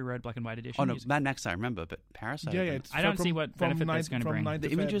Max Fury Road black and white edition. Oh no, Mad Max I remember, but Parasite. Yeah, I don't see what benefit that's going to bring. The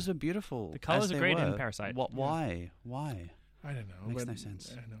images are beautiful. The colors are great in Parasite. Why? I don't know. Makes no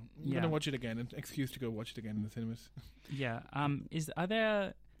sense. I don't know. I'm going to watch it again. An excuse to go watch it again in the cinemas. Yeah. Are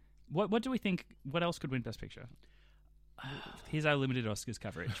there? What do we think? What else could win Best Picture? Here's our limited Oscars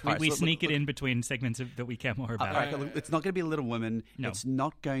coverage. We sneak it in between segments that we care more about. It's not going to be Little Women. No. It's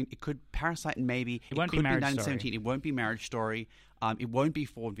not going. It could Parasite maybe. It won't could be Marriage 1917. Story. It won't be Marriage Story. It won't be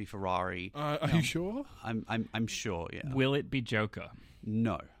Ford v Ferrari. Are you sure? I'm sure. Yeah. Will it be Joker?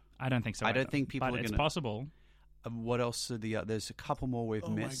 No, I don't think so. I don't think people are going to. It's possible. What else are there's a couple more we've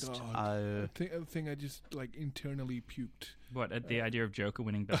missed. My God. I think I just internally puked. What, at the idea of Joker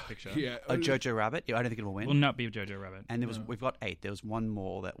winning Best Picture? Yeah. Jojo Rabbit? I don't think it will win. Will not be Jojo Rabbit. And we've got 8. There was one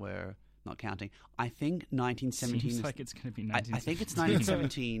more that we're not counting. I think 1917 Seems is... like it's going to be I 1917. think it's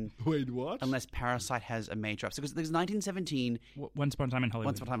 1917 Wait, what? unless Parasite has a major upset. Because there's 1917... Once Upon a Time in Hollywood.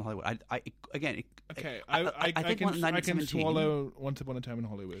 Once Upon a Time in Hollywood. Okay, I think can 1917 swallow Once Upon a Time in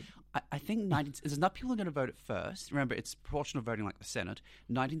Hollywood. I think there's enough people are going to vote it first. Remember, it's proportional voting like the Senate.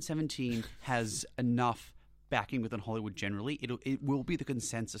 1917 has enough backing within Hollywood generally. It will be the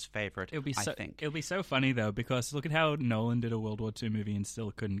consensus favorite, I think. It'll be so funny, though, because look at how Nolan did a World War II movie and still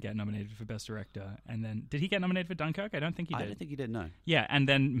couldn't get nominated for Best Director. And then, did he get nominated for Dunkirk? I don't think he did. I don't think he did, no. Yeah, and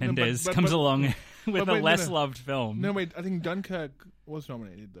then No, Mendes but- comes but- along with a wait, less no. loved film. No, wait, I think Dunkirk was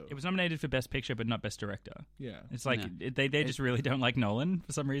nominated, though. It was nominated for Best Picture, but not Best Director. Yeah. It's like Yeah. they just really don't like Nolan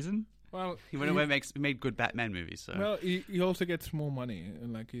for some reason. Well, He went away and made good Batman movies. So. well, he also gets more money,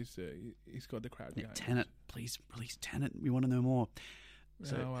 and like he's got the crowd Yeah, behind him. Tenet, please release Tenet. We want to know more.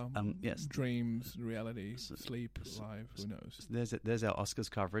 So, Yeah, well, yes, dreams, reality, sleep, live. Who knows? there's our Oscars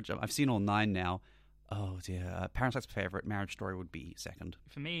coverage. I've seen all 9 now. Oh dear, Parasite's favorite. Marriage Story would be second.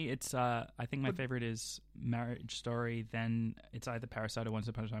 For me, it's I think my favorite is Marriage Story. Then it's either Parasite or Once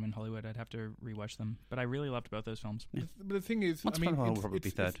Upon a Time in Hollywood. I'd have to rewatch them, but I really loved both those films. Yeah. But the thing is, Once I mean, Upon a Time it's- would probably be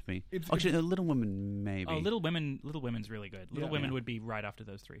it's- third for me. it's- Actually, Little Women maybe. Oh, Little Women's really good. Little Yeah. Women Yeah. would be right after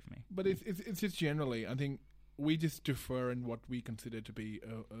those three for me. But it's just generally, I think we just differ in what we consider to be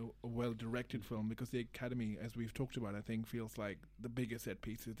a well-directed film, because the Academy, as we've talked about, I think feels like the bigger set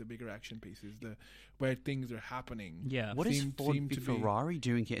pieces, the bigger action pieces, where things are happening. Yeah. What is seem Ford to v be- Ferrari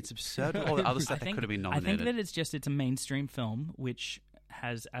doing here? It's absurd. All the other stuff that could have been I nominated. think that it's a mainstream film which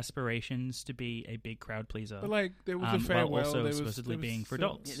has aspirations to be a big crowd pleaser. But like there was a while farewell. also there was, supposedly there was being for so-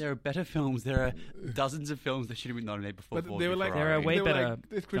 adults. Yeah, there are better films. There are dozens of films that should have been nominated before. But Ford they v were like, Ferrari. There are way they were better like,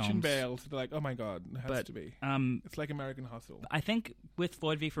 there's Christian films. Bale. So they're like, oh my god, it has But, to be. Um, It's like American Hustle. I think with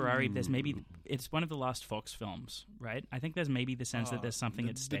Ford v Ferrari, there's maybe it's one of the last Fox films, right? I think there's maybe the sense that there's something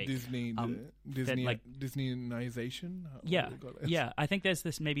the, at stake. The Disney, Disneyization. How Yeah, do they call it? yeah. I think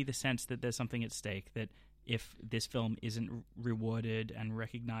there's maybe the sense that there's something at stake, that if this film isn't rewarded and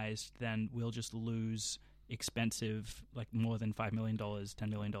recognized, then we'll just lose expensive, like more than $5 million, $10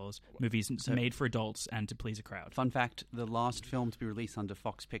 million movies made for adults and to please a crowd. Fun fact, the last film to be released under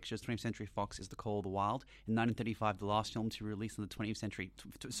Fox Pictures, 20th Century Fox, is The Call of the Wild. In 1935, the last film to be released on the 20th Century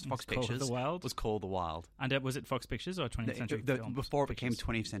Fox Call of Pictures the Wild? was Call of the Wild. And was it Fox Pictures or 20th Century Films? Before it became Pictures?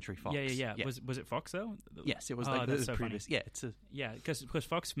 20th Century Fox. Yeah. Was it Fox, though? Yes, it was Oh, like that's the so previous. funny. Yeah, it's a... Yeah, because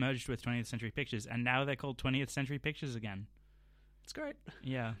Fox merged with 20th Century Pictures, and now they're called 20th Century Pictures again. It's great.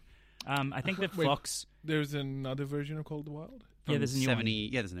 Yeah. I think that Wait. Fox... There's another version of Call of the Wild. Yeah, there's a new one. 70,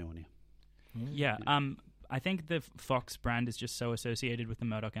 yeah, there's a new one, yeah. Yeah, I think the Fox brand is just so associated with the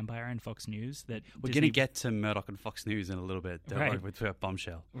Murdoch Empire and Fox News that We're Disney... going to get to Murdoch and Fox News in a little bit. Don't Right. worry, with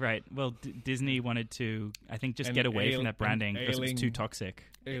Bombshell. Right. Well, Disney wanted to, I think, just An get away ail- from that branding an because it was ailing- too toxic.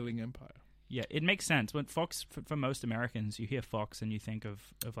 Ailing Empire. Yeah, it makes sense. When Fox, for most Americans, you hear Fox and you think of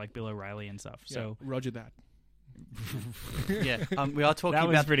like Bill O'Reilly and stuff. So Yeah, Roger that. Yeah, we are talking that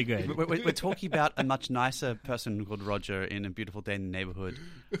was about... pretty good. We're talking about a much nicer person called Roger in A Beautiful Day in the Neighborhood.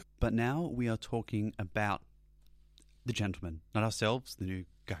 But now we are talking about The Gentleman, not ourselves, the new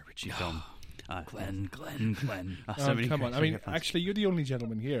Guy Ritchie film. Glenn. So many Come on. great I mean, references. actually, you're the only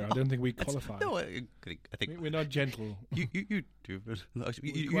gentleman here. I don't think we That's- qualify. No, I think We're not gentle. you do. But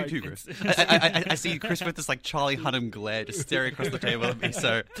you Quite- do, Chris. I see Chris with this like Charlie Hunnam glare just staring across the table at me.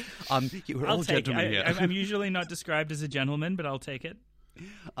 So, we're all I'll take gentlemen it. here. I'm usually not described as a gentleman, but I'll take it.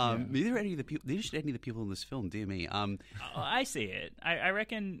 Neither any of the people. Neither should any of the people in this film. Dear me. I see it. I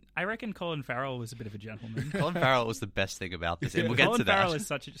reckon Colin Farrell was a bit of a gentleman. Colin Farrell was the best thing about this, and we'll get Colin to that. Farrell is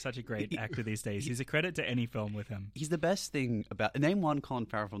such a great actor these days. He's a credit to any film with him. He's the best thing about. Name one Colin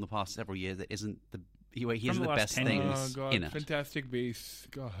Farrell from the past several years that isn't the. He From isn't the the last best 10 things years. Oh god, in it. Fantastic Beasts.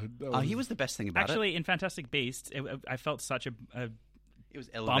 God, that He was the best thing about Actually, in Fantastic Beasts, I felt such a it. It was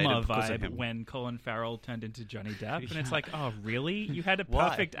elevated bummer because of vibe him. when Colin Farrell turned into Johnny Depp, and it's like, oh really? You had a Why?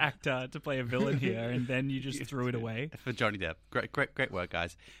 perfect actor to play a villain here, and then you just threw it away. For Johnny Depp. Great work,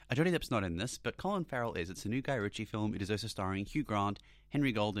 guys. Johnny Depp's not in this, but Colin Farrell is. It's a new Guy Ritchie film. It is also starring Hugh Grant,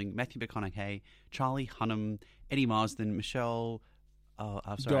 Henry Golding, Matthew McConaughey, Charlie Hunnam, Eddie Marsden, Michelle...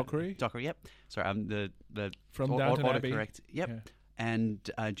 Dockery? Dockery, yep. Sorry, the From Downton Abbey. Correct. Yep. Yeah.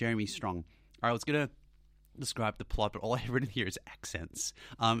 And Jeremy Strong. All right, I was going to describe the plot, but all I have written here is accents.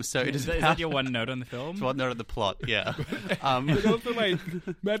 So it is Is that your one note on the film? It's one note of the plot, yeah. But also, like,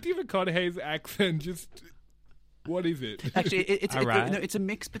 Matthew McConaughey's accent just... What is it? Actually, All right. it's a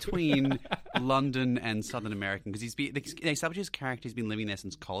mix between London and Southern American because they establish his character. He's been living there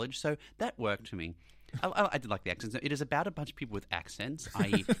since college, so that worked for me. I did like the accents. It is about a bunch of people with accents,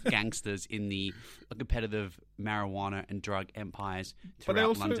 i.e. gangsters in the competitive marijuana and drug empires But I throughout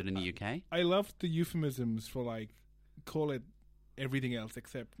also- London and the UK. I love the euphemisms for like call it everything else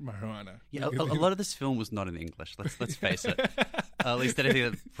except marijuana. Yeah, a lot of this film was not in English. Let's face it. At least anything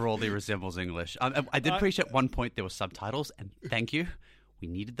that broadly resembles English. I did appreciate at one point there were subtitles, and thank you. We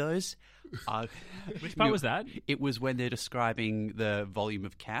needed those. Which part was that? It was when they're describing the volume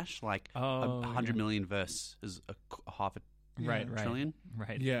of cash, like Oh, 100 yeah. million versus half a Right. trillion.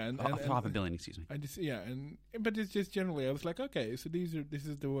 Right. Yeah, and Half a billion, excuse me. I just but it's just generally I was like, okay, so this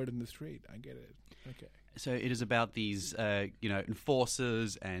is the word in the street. I get it. Okay. So it is about these,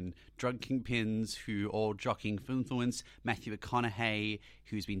 enforcers and drug kingpins who all jockeying for influence. Matthew McConaughey,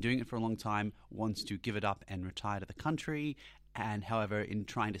 who's been doing it for a long time, wants to give it up and retire to the country. And however, in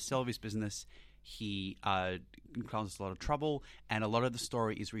trying to sell his business, he encounters a lot of trouble. And a lot of the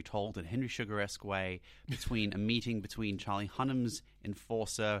story is retold in Henry Sugar-esque way between a meeting between Charlie Hunnam's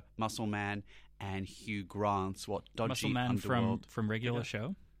enforcer, Muscle Man, and Hugh Grant's dodgy Muscle Man underworld. from Regular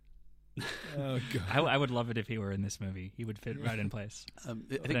Show. Oh god. I would love it if he were in this movie. He would fit right in place. I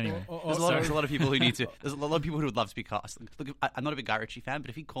But think anyway. there's a lot of people who need to. There's a lot of people who would love to be cast. Look, I'm not a big Guy Ritchie fan, but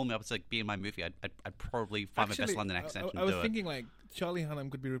if he called me up to be in my movie, I'd probably find my best London accent I and was do it. thinking like Charlie Hunnam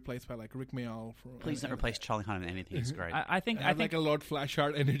could be replaced by like Rick Mayall. Please don't replace Charlie Hunnam in anything. It's great. I think like a Lord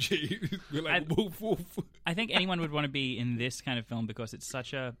Flashheart energy. We're like woof woof. I think anyone would want to be in this kind of film because it's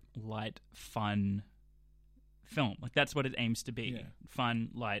such a light, fun film. Like that's what it aims to be: Yeah. fun,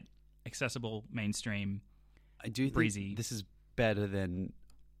 light, accessible, mainstream. I do think breezy. this is better than.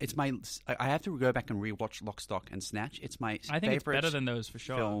 It's my. I have to go back and rewatch Lock, Stock, and Snatch. It's my I think it's favorite better than those for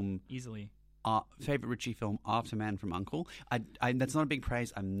sure. film. Easily. Favorite Ritchie film after Man from U.N.C.L.E. That's not a big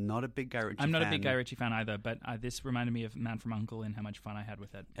praise. I'm not a big Guy Ritchie fan. I'm not a big Guy Ritchie fan either, but this reminded me of Man from U.N.C.L.E. and how much fun I had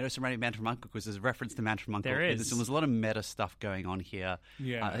with it. It also reminded me of Man from U.N.C.L.E. because there's a reference to Man from U.N.C.L.E. There is. There's a lot of meta stuff going on here.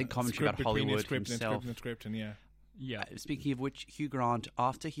 Yeah, I think commentary script about between Hollywood script himself. and script and yeah. Yeah. Speaking of which, Hugh Grant,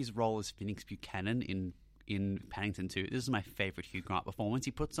 after his role as Phoenix Buchanan in Paddington 2, this is my favourite Hugh Grant performance.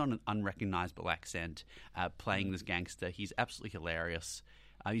 He puts on an unrecognisable accent, playing this gangster. He's absolutely hilarious.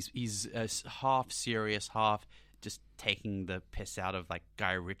 He's half serious, half just taking the piss out of like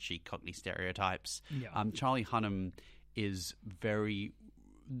Guy Ritchie Cockney stereotypes. Yeah. Charlie Hunnam is very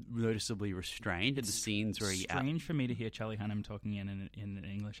noticeably restrained in the scenes where he Strange for me to hear Charlie Hunnam talking in an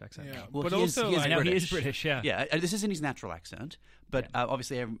English accent. Yeah. Well, But he is- also, he is I know he British. is British. Yeah. Yeah, this isn't his natural accent, but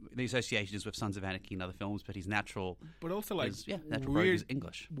obviously the association is with Sons of Anarchy and other films. But his natural, But also like natural brogue is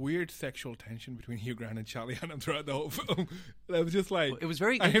English. weird sexual tension between Hugh Grant and Charlie Hunnam throughout the whole film. That was just like It was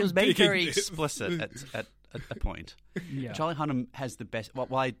very, I it am was made digging very this. explicit at a point. Yeah. Charlie Hunnam has the best.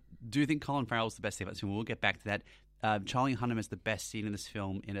 Well, I do think Colin Farrell's the best thing about this film. We'll get back to that. Charlie Hunnam has the best scene in this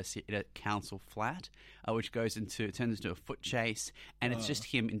film in a council flat, which turns into a foot chase, and it's just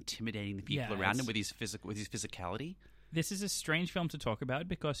him intimidating the people Yeah, around him it's- with his physicality. This is a strange film to talk about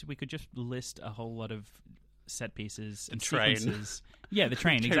because we could just list a whole lot of set pieces and train. sequences. Yeah, the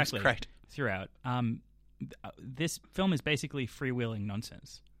train, Train's exactly. great. Throughout. This film is basically freewheeling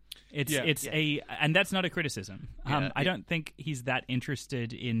nonsense. It's Yeah. and that's not a criticism. Yeah. I don't think he's that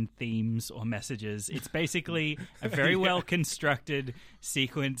interested in themes or messages. It's basically a very well constructed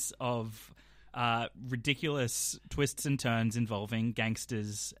sequence of ridiculous twists and turns involving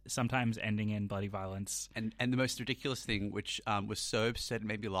gangsters, sometimes ending in bloody violence. And the most ridiculous thing, which was so absurd and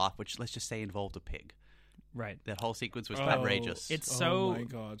made me laugh, which let's just say involved a pig. Right. That whole sequence was Oh. outrageous. It's Oh so, my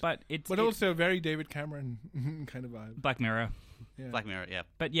God. but it's But also very David Cameron kind of vibe. Black Mirror. Yeah. Black Mirror, yeah.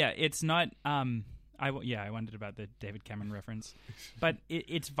 But yeah, it's not. I wondered about the David Cameron reference, but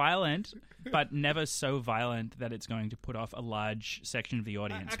it's violent, but never so violent that it's going to put off a large section of the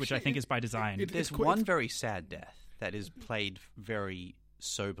audience, which I Actually, think is by design. There's quite- one very sad death that is played very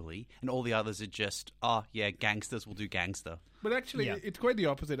soberly, and all the others are just, gangsters will do gangster. But actually, Yeah. it's quite the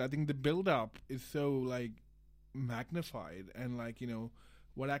opposite. I think the build-up is so like magnified, and like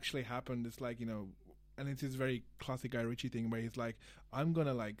what actually happened is like and it's this very classic Guy Ritchie thing where he's like, I'm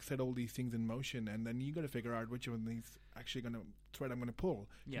gonna like set all these things in motion, and then you got to figure out which one of these actually gonna thread I'm gonna pull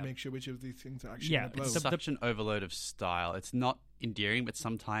Yeah. to make sure which of these things are actually Yeah, gonna blow. it's It's such an overload of style. It's not endearing, but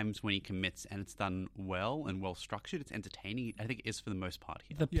sometimes when he commits and it's done well and well structured, it's entertaining. I think it is for the most part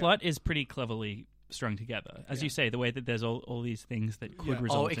here. The plot is pretty cleverly strung together, as you say. The way that there's all these things that could Yeah.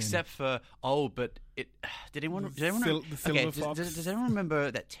 result. Oh, except for but it. Did anyone? The Silver okay, Fox. does everyone remember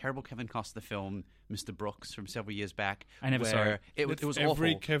that terrible Kevin Costner film, Mr. Brooks, from several years back? I never saw where it. It was every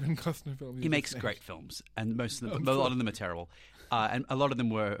awful. Kevin Costner film. He makes great films, and most of them, a lot of them are terrible, and a lot of them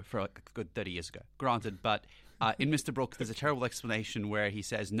were for like a good 30 years ago. Granted, but in Mr. Brooks, there's a terrible explanation where he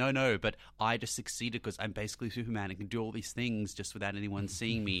says, no, but I just succeeded because I'm basically Superman and can do all these things just without anyone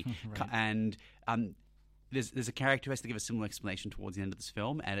seeing me. Right. And there's a character who has to give a similar explanation towards the end of this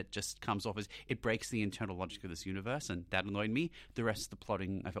film, and it just comes off as it breaks the internal logic of this universe, and that annoyed me. The rest of the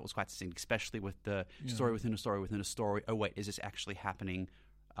plotting I felt was quite succinct, especially with the story within a story within a story. Oh wait, is this actually happening?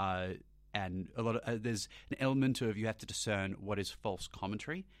 And a lot of there's an element of you have to discern what is false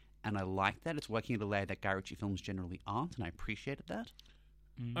commentary, and I like that. It's working at a layer that Guy Ritchie films generally aren't, and I appreciated that.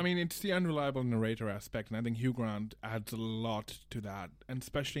 I mean, it's the unreliable narrator aspect, and I think Hugh Grant adds a lot to that, and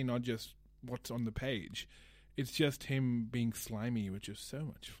especially not just what's on the page. It's just him being slimy, which is so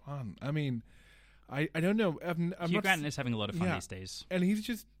much fun. I mean, I don't know. Hugh Grant is having a lot of fun these days. And he's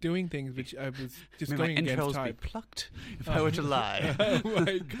just doing things which I was just May going my against entrails type. be plucked if I were to lie. Oh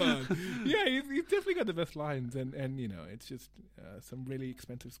my God. Yeah, he's definitely got the best lines, and you know, it's just some really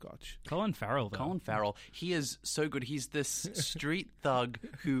expensive scotch. Colin Farrell, though. Colin Farrell, he is so good. He's this street thug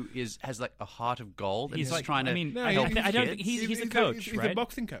who has like a heart of gold. And He's he's like, trying to I mean, help I don't kids. think he's a coach, He's right? a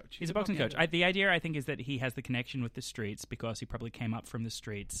boxing coach. He's a boxing coach. The idea, I think, is that he has the connection with the streets because he probably came up from the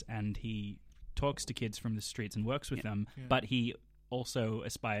streets and he talks to kids from the streets and works with them, but he also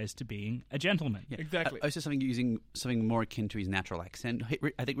aspires to being a gentleman. Yeah. Exactly. Also using something more akin to his natural accent.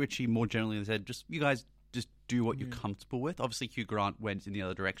 I think Ritchie more generally said, just you guys just do what you're comfortable with. Obviously, Hugh Grant went in the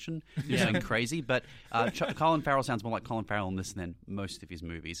other direction, something crazy, but Colin Farrell sounds more like Colin Farrell in this than most of his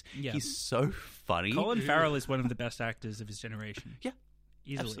movies. Yeah. He's so funny. Colin Farrell is one of the best actors of his generation. Yeah.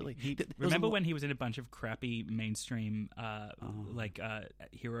 Easily. Absolutely. Remember when he was in a bunch of crappy mainstream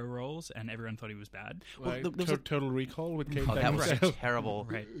hero roles and everyone thought he was bad? Like there was a- Total Recall with Kate Oh, that was Beckinsale. terrible.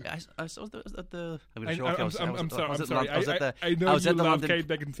 Right. I was at the. I'm going to show off. I'm sorry. I was I'm at sorry. I was at the. I know I was you at the love London. Kate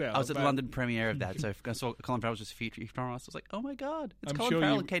Beckinsale. I was at the but London premiere of that, so I saw Colin Farrell just featured from us. I was like, oh my god, it's I'm Colin sure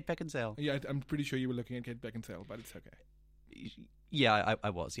Farrell you- and Kate Beckinsale. Yeah, I'm pretty sure you were looking at Kate Beckinsale, but it's okay. Yeah, I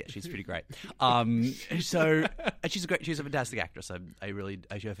was. Yeah, she's pretty great. So she's a fantastic actress. I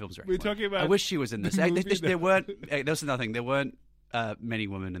her films are We're excellent. talking about I wish she was in this. the movie There weren't. There was nothing. There weren't many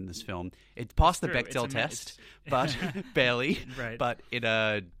women in this film. It passed the True, it's Bechdel a test, but barely. Right. But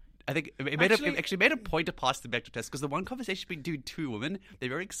I think it actually made a point to pass the Bechdel test because the one conversation between two women, they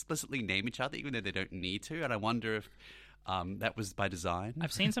very explicitly name each other, even though they don't need to. And I wonder if that was by design.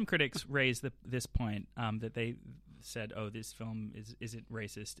 I've seen some critics raise this point that they said, "Oh, this film is it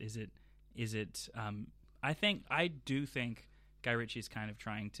racist? Is it?" I do think Guy Ritchie's kind of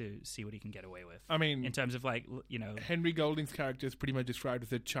trying to see what he can get away with. I mean, in terms of Henry Golding's character is pretty much described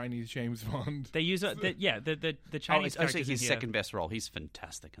as a Chinese James Bond. they use the Chinese I'd say characters his in second best role. He's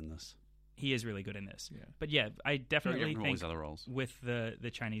fantastic in this. He is really good in this. Yeah. But yeah, I definitely From all think his other roles. with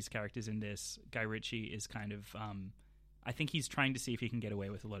the Chinese characters in this, Guy Ritchie is kind of. I think he's trying to see if he can get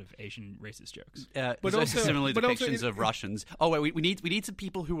away with a lot of Asian racist jokes. But But also also- similar but also depictions of Russians. Oh wait, we need some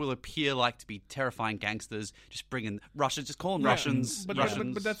people who will appear like to be terrifying gangsters. Just bring in Russians. Just call them Russians. But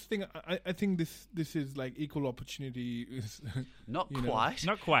Russians. but that's the thing. I think this is like equal opportunity. Not you know. quite.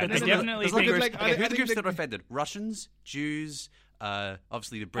 Not quite. There's I like- definitely there's like think. groups- like- okay, I who are the think groups that- that are offended? Russians, Jews,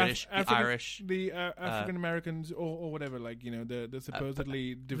 obviously the British, the African- Irish. the African Americans, or whatever. Like the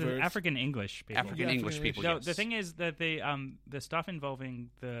supposedly the diverse African English people. African Yeah, English African people. No, yes. the thing is that the stuff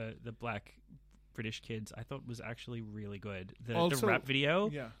involving the black British kids, I thought was actually really good. The Also- rap video,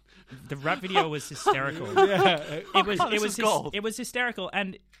 Yeah, the rap video was hysterical. yeah. This is gold. It was hysterical,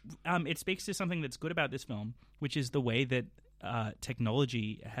 and it speaks to something that's good about this film, which is the way that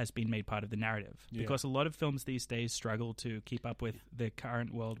technology has been made part of the narrative. Yeah. Because a lot of films these days struggle to keep up with the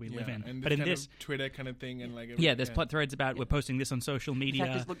current world we live in. And But in kind this, of Twitter kind of thing, and like there's plot threads about we're posting this on social The media.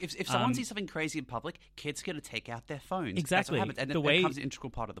 fact is, look, if someone sees something crazy in public, kids are going to take out their phones. Exactly. That's what happens. And The that way- becomes an integral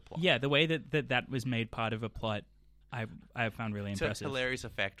part of the plot. Yeah, the way that was made part of a plot, I found really To impressive. hilarious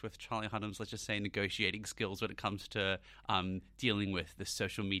effect with Charlie Hunnam's, let's just say, negotiating skills when it comes to dealing with the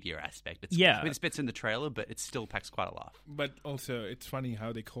social media aspect. Yeah. It spits in the trailer, but it still packs quite a laugh. But also, it's funny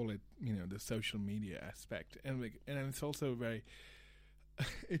how they call it, the social media aspect, and it's also very.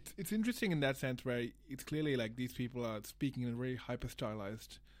 It's interesting in that sense where it's clearly like these people are speaking in a very hyper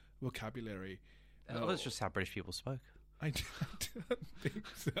stylized vocabulary. Oh, that's just how British people spoke. I don't think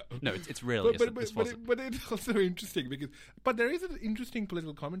so. No, it's really. But it's also interesting but there is an interesting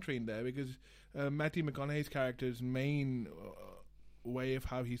political commentary in there because Matthew McConaughey's character's main way of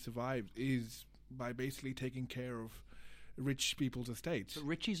how he survived is by basically taking care of rich people's estates. But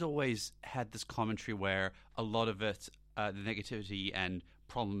Ritchie's always had this commentary where a lot of it, the negativity and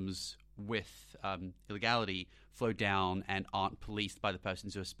problems with illegality flow down and aren't policed by the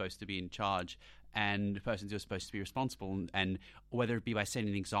persons who are supposed to be in charge and the persons who are supposed to be responsible, and whether it be by setting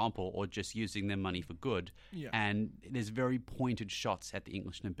an example or just using their money for good. Yeah. And there's very pointed shots at the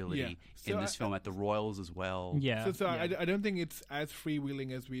English nobility Yeah. So in this film, at the royals as well. Yeah. So yeah. I don't think it's as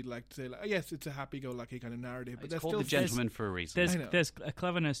freewheeling as we'd like to say. Like, yes, it's a happy-go-lucky kind of narrative, but It's there's called still The Gentleman for a reason. There's I know. there's a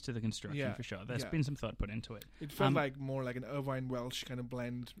cleverness to the construction Yeah, for sure. There's yeah. been some thought put into it. It felt like more like an Irvine Welsh kind of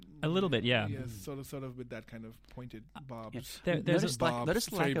blend. A little bit, yeah. Yes, sort of with that kind of pointed barbs. Yeah. There's notice, a, like, Bob's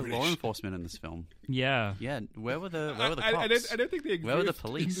notice lack very of law British. enforcement in this film. yeah. Yeah, where were the I cops? don't think they exist. Where were the in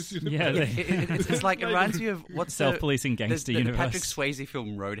police? this Yeah, universe. It's like, it reminds me of what's the Self-policing there's gangster the universe. Patrick Swayze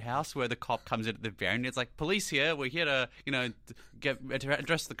film Roadhouse, where the cop comes in at the very end. It's like, police here. We're here to, to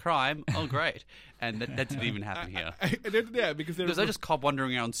address the crime. Oh, great! And that didn't even happen here. Yeah, because There's not just cop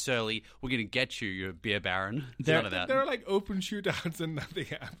wandering around Surly. We're going to get you, you beer baron. There- None of that. there are like open shootouts and nothing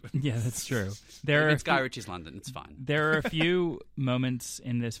happens. Yeah, that's true. There are It's Guy Ritchie's London. It's fine. there are a few moments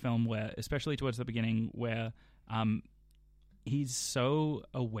in this film where, especially towards the beginning, where he's so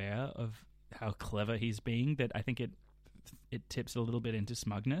aware of how clever he's being that I think it tips a little bit into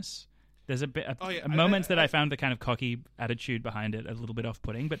smugness. There's moments that I found the kind of cocky attitude behind it a little bit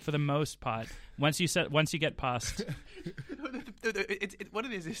off-putting, but for the most part, once you get past, What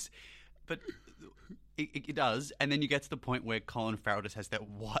it is, but it does, and then you get to the point where Colin Farrell just has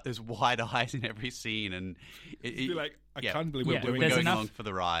those wide eyes in every scene, and You're like, I yeah. can't believe Yeah, we're doing we're there's going enough- along for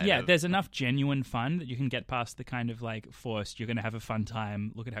the ride. yeah, there's enough genuine fun that you can get past the kind of like forced, you're going to have a fun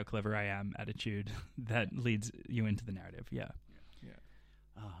time, look at how clever I am attitude that leads you into the narrative. Yeah.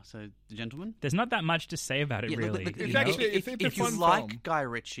 So, The Gentleman? There's not that much to say about it, Yeah, really. look, you it's know? actually- if it's a you fun like film. Guy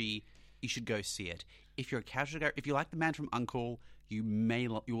Ritchie, you should go see it. If you're a casual guy, if you like The Man from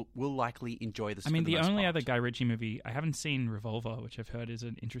U.N.C.L.E., you will likely enjoy this. I mean, for the the most only part. other Guy Ritchie movie, I haven't seen Revolver, which I've heard is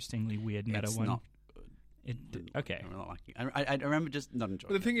an interestingly weird meta It's one. not. Okay. I'm not liking it. I remember just not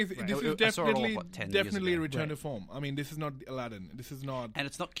enjoying But the thing is, Right. this is I saw it all, definitely, 10 years definitely a ago. return Right. to form. I mean, this is not Aladdin. This is not. And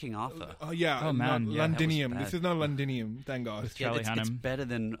it's not King Arthur. Oh yeah, Oh, man, not yeah, that was Londinium. bad. This is not Londinium. Thank God. With Yeah, Charlie it's Hunnam. better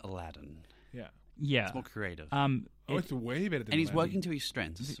than Aladdin. Yeah. Yeah. It's more creative. Oh, it's way better than. and he's Aladdin. working to his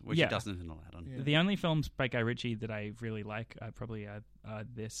strengths, which Yeah. he doesn't in Aladdin. Yeah. The only films by Guy Ritchie that I really like are probably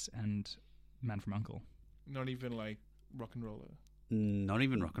this and Man from U.N.C.L.E. Not even like Rock and Roller. Not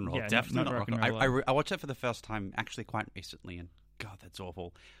even rock and roll. Yeah, Definitely not not rock rock and and roll. roll. I watched that for the first time actually quite recently, and God, that's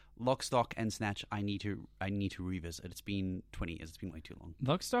awful. Lock, Stock, and Snatch. I need to revisit. It's been 20 years. It's been way too long.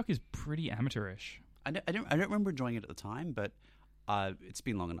 Lock, Stock is pretty amateurish. I don't remember enjoying it at the time, but it's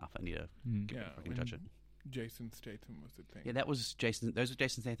been long enough. I need to Yeah, fucking judge it. Jason Statham was the thing. Yeah, that was Jason. Those were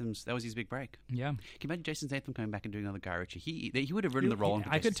Jason Statham's. That was his big break. Yeah. Can you imagine Jason Statham coming back and doing another Guy Ritchie? He would have written the role. into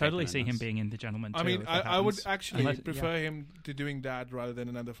I could Jason totally Statham see in him this. being in The Gentleman, too. I mean, if that I would happens. actually Unless- prefer him to doing that rather than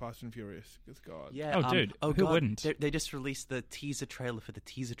another Fast and Furious. Because God, Yeah. Oh, dude, Oh, who God. wouldn't? They just released the teaser trailer for the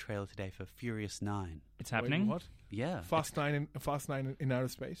teaser trailer today for Furious 9. It's Wait, happening. what? Yeah. Fast Nine in outer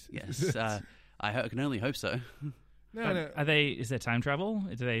space. Yes. I can only hope so. No. Is there time travel?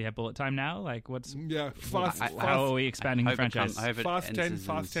 Do they have bullet time now? Like, what's Yeah, fast. how are we expanding the I hope it franchise? I hope it Fast 10, enters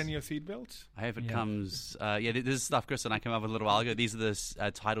fast in- 10 your seatbelts. I hope it Yeah. comes. This is stuff Chris and I came up with a little while ago. These are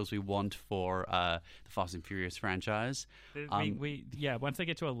the titles we want for the Fast and Furious franchise. Once they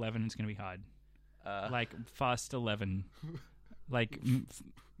get to 11, it's going to be hard. Like Fast 11. Like,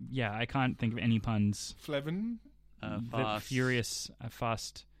 I can't think of any puns. Flevin. Fast. Furious,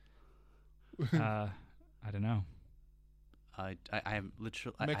 fast. I don't know. I am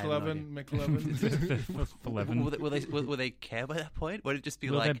literally. McLovin. 11. Will they care by that point? Would it just be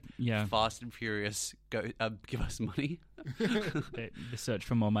Will like they- yeah. Fast and Furious? Go give us money. The search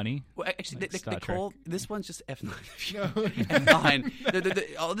for more money. Well, actually, Like they Star call this one's just F9. No.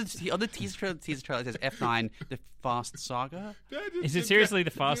 F9. On the teaser trailer says F9, the Fast Saga. Is it seriously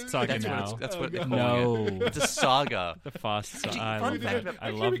the Fast Saga That's now? that's what Oh, they're God. calling No. it. It's a saga. The Fast Saga. Actually, I fun love fact that. about- I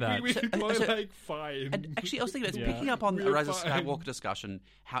love that. We could call it So- like fine. And actually, I was thinking, it's Yeah. picking up on the We're Rise of fine. Skywalker discussion,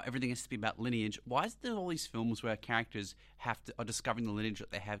 how everything has to be about lineage. Why is there all these films where characters are discovering the lineage that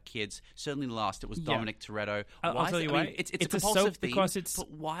they have kids? Certainly, the last it was Yeah. Dominic Toretto. I'll Why is tell it- you I mean, why. it's It's a a compulsive soap theme, because it's but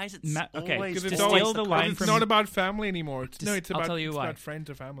why is it okay, always because Because to it's steal always the line it's from- not about family anymore. It's I'll about tell you it's why. about friends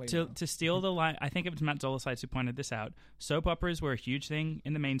or family. to now. steal the line, I think it was Matt Dolosites who pointed this out. Soap operas were a huge thing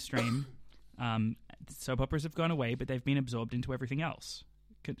in the mainstream. Soap operas have gone away, but they've been absorbed into everything else.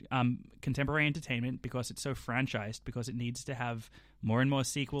 Contemporary entertainment, because it's so franchised, because it needs to have more and more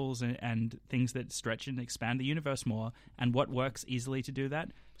sequels and things that stretch and expand the universe more. And what works easily to do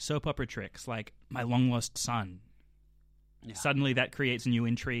that? Soap opera tricks like My Long Lost Son. Yeah. Suddenly that creates a new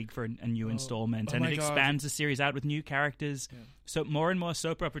intrigue for a new installment, and my it God. expands the series out with new characters. So more and more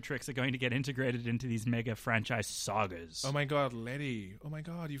soap opera tricks are going to get integrated into these mega franchise sagas. Oh my God, Letty. Oh my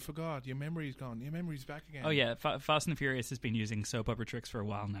God, you forgot. Your memory's gone. Your memory's back again. Oh yeah, Fast and the Furious has been using soap opera tricks for a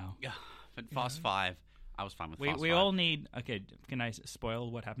while now. Yeah, but Fast 5, I was fine with Fast 5. We all need... Okay, can I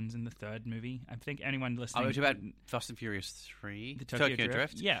spoil what happens in the third movie? I think anyone listening... Oh, we're talking about Fast and Furious 3? The Tokyo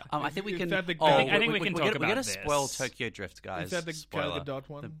Drift? Yeah. I think we Is can... that the- I think we can talk We're about going to this. spoil Tokyo Drift, guys. Is that the Gal Spoiler. Gadot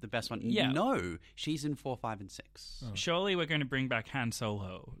one? The best one? Yeah. No, she's in 4, 5, and 6. Surely we're going to bring back Han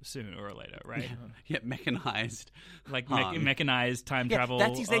Solo sooner or later, right? Yeah, mechanized. Like Han. mechanized time Yeah, travel.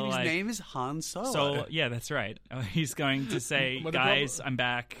 that's his name. or His like- name is Han Solo. So yeah, that's right. He's going to say, But the "Guys, prob- I'm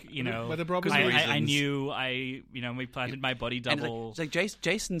back." You know, but the problem is- I reasons. knew, we planted my body And double. it's like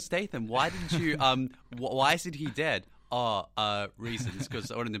Jason Statham. Why didn't you? Why isn't he dead? Reasons,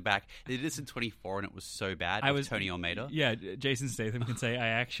 because I wanted him back. They did this in 24, and it was so bad. With Tony Almeida. Yeah, Jason Statham can say, "I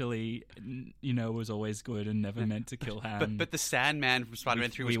actually, was always good and never meant to kill Han." But the Sandman from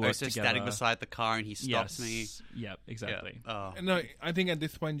Spider-Man 3 was we worked also together. standing beside the car, and he stopped me. Yep, exactly. Yeah. Oh. No, I think at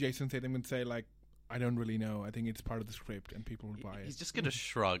this point, Jason Statham would say, like, I don't really know. I think it's part of the script, and people will buy it. He's just going to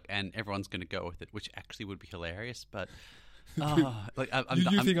shrug, and everyone's going to go with it, which actually would be hilarious. But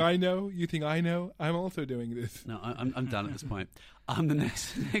You think I know? You think I know? I'm also doing this. No, I'm done at this point. The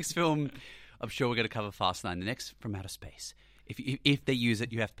next film, I'm sure we're going to cover Fast 9. The next from outer space. If they use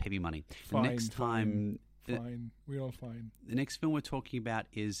it, you have to pay me money. Fine, the next time, Fine. We're all fine. the next film we're talking about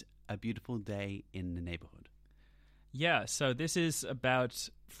is A Beautiful Day in the Neighborhood. Yeah, so this is about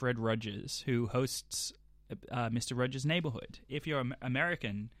Fred Rogers, who hosts Mr. Rogers' Neighborhood. If you're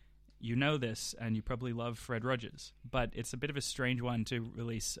American, you know this, and you probably love Fred Rogers. But it's a bit of a strange one to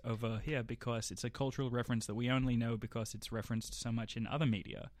release over here because it's a cultural reference that we only know because it's referenced so much in other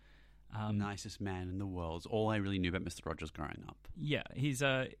media. Nicest man in the world. Is all I really knew about Mr. Rogers growing up. Yeah, he's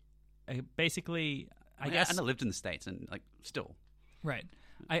basically, I guess... And I lived in the States, and still. Right.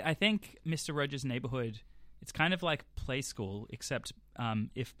 I think Mr. Rogers' Neighborhood, it's kind of like Play School, except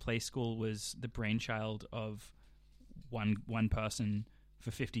if Play School was the brainchild of one person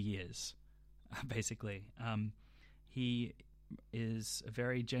for 50 years, basically. He is a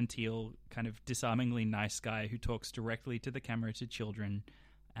very genteel, kind of disarmingly nice guy who talks directly to the camera to children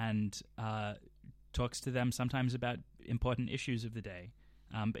and talks to them sometimes about important issues of the day,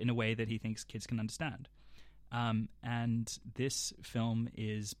 but in a way that he thinks kids can understand. And this film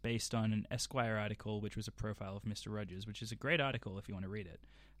is based on an Esquire article, which was a profile of Mr. Rogers, which is a great article if you want to read it.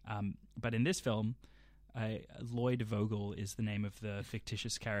 But in this film, Lloyd Vogel is the name of the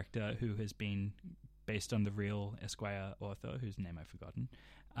fictitious character who has been based on the real Esquire author, whose name I've forgotten.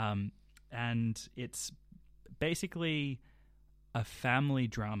 And it's basically a family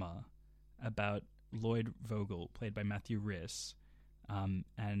drama about Lloyd Vogel, played by Matthew Rhys,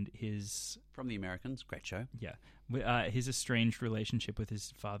 and his... From The Americans, great show. Yeah. His estranged relationship with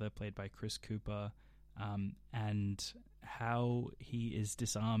his father, played by Chris Cooper, and how he is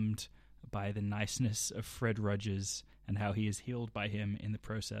disarmed by the niceness of Fred Rogers and how he is healed by him in the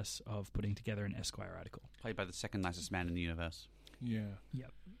process of putting together an Esquire article. Played by the second nicest man in the universe. Yeah.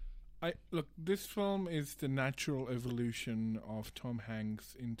 Yep. Look, this film is the natural evolution of Tom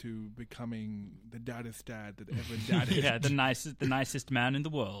Hanks into becoming the daddest dad that ever dadded. Yeah, the nicest man in the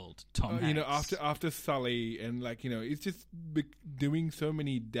world, Tom Hanks. After Sully, and he's just doing so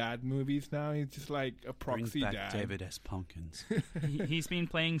many dad movies now. He's just like a proxy Bring back dad. David S. Pumpkins. He's been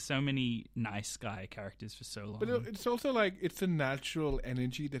playing so many nice guy characters for so long. But it's also it's a natural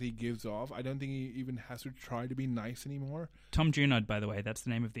energy that he gives off. I don't think he even has to try to be nice anymore. Tom Junod, by the way, that's the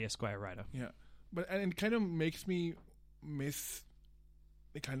name of the Esquire writer. Yeah, and it kind of makes me miss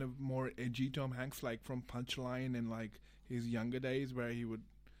the kind of more edgy Tom Hanks, like from Punchline and his younger days, where he would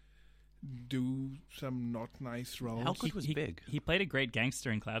do some not nice roles. How good was Big? He played a great gangster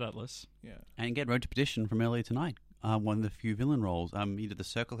in Cloud Atlas. Yeah, And get Road to Perdition from earlier tonight. One of the few villain roles. He did The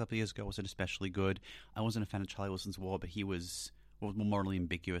Circle a couple of years ago, wasn't especially good. I wasn't a fan of Charlie Wilson's War, but he was more morally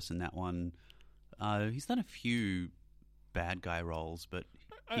ambiguous in that one. He's done a few bad guy roles, but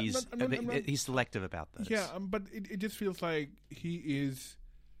he's selective about those. Yeah, but it just feels like he is.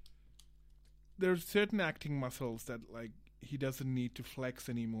 There's certain acting muscles that he doesn't need to flex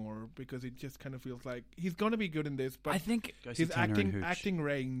anymore because it just kind of feels like he's going to be good in this, but I think his acting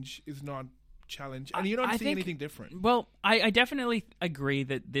range is not challenged, and you don't see anything different. Well, I definitely agree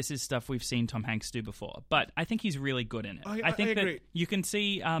that this is stuff we've seen Tom Hanks do before, but I think he's really good in it. I think agree. that you can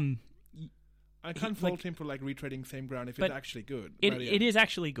see I can't fault him for like retreading same ground if but it's actually good. It is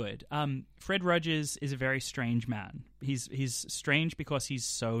actually good. Fred Rogers is a very strange man. He's strange because he's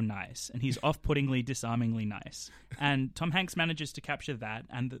so nice, and he's off-puttingly, disarmingly nice. And Tom Hanks manages to capture that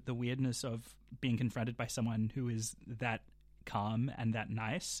and the weirdness of being confronted by someone who is that calm and that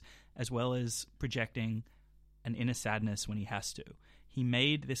nice, as well as projecting an inner sadness when he has to. He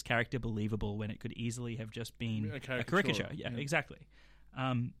made this character believable when it could easily have just been a caricature. Yeah, exactly.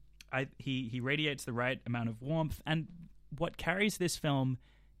 He radiates the right amount of warmth, and what carries this film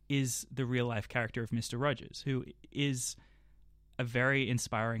is the real life character of Mr. Rogers, who is a very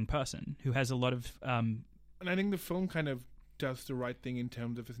inspiring person who has a lot of. And I think the film kind of does the right thing in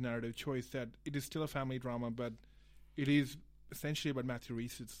terms of his narrative choice. That it is still a family drama, but it is essentially about Matthew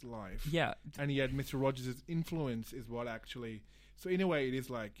Rhys's life. Yeah, and yet Mr. Rogers' influence is what actually. So in a way, it is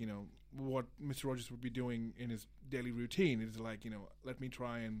like what Mr. Rogers would be doing in his daily routine. It is like let me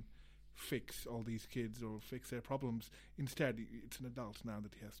try and fix all these kids or fix their problems. Instead, it's an adult now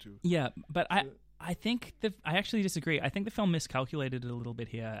that he has to. Yeah, but I think I actually disagree. I think the film miscalculated it a little bit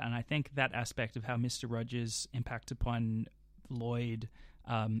here, and I think that aspect of how Mr. Rogers' impact upon Lloyd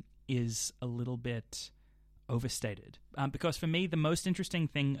is a little bit overstated. Because for me, the most interesting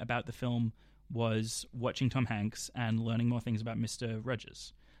thing about the film was watching Tom Hanks and learning more things about Mr.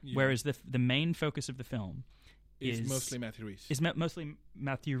 Rogers. Yeah. Whereas the main focus of the film is mostly Matthew Rhys. Mostly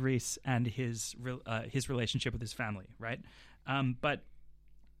Matthew Rhys and his relationship with his family, right? But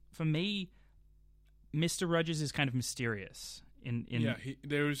for me, Mr. Rogers is kind of mysterious.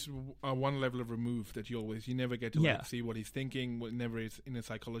 There's one level of remove that you never get to see what he's thinking. Never is in a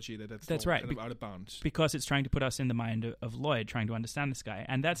psychology that's right. Kind of out of bounds because it's trying to put us in the mind of Lloyd, trying to understand this guy,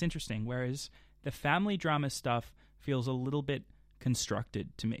 and that's interesting. Whereas the family drama stuff feels a little bit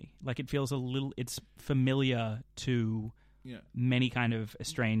constructed to me. Like it's familiar to many kind of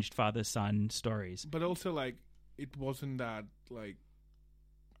estranged father-son stories. But also like it wasn't that like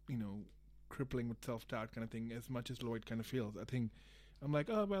crippling with self-doubt kind of thing as much as Lloyd kind of feels. I think I'm like,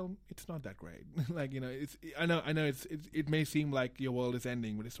 oh well, it's not that great. Like I know it may seem like your world is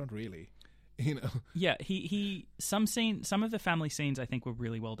ending, but it's not really. Yeah, some of the family scenes I think were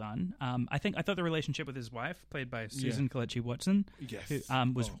really well done. I thought the relationship with his wife, played by Susan Kelechi Watson, who,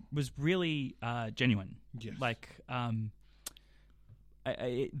 was really genuine. Yes. Like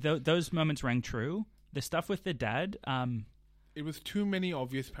those moments rang true. The stuff with the dad, it was too many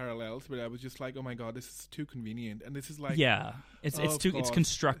obvious parallels, but I was just like, oh my god, this is too convenient, and this is like it's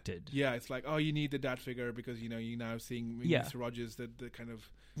constructed. Yeah, it's like, oh, you need the dad figure because you're now seeing Mr. Rogers, the kind of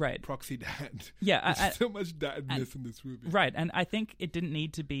proxy dad. Yeah, there's so much dadness in this movie. Right, and I think it didn't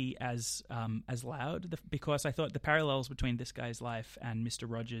need to be as loud because I thought the parallels between this guy's life and Mr.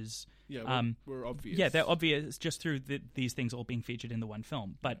 Rogers were obvious. Yeah, they're obvious just through these things all being featured in the one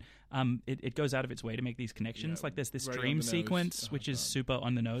film. But it goes out of its way to make these connections. Yeah, like there's this dream sequence, which is super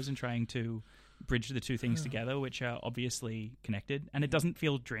on the nose and trying to bridge the two things together, which are obviously connected, and it doesn't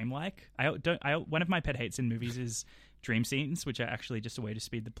feel dreamlike. One of my pet hates in movies is dream scenes, which are actually just a way to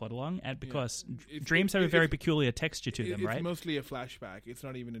speed the plot along, and because dreams have a very peculiar texture to them, right? It's mostly a flashback. It's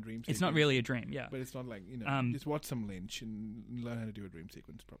not even a dream sequence. It's not really a dream, yeah. But it's not like, just watch some Lynch and learn how to do a dream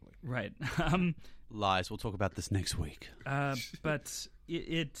sequence properly. Right. Lies. We'll talk about this next week. But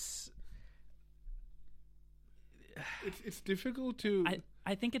it's difficult to...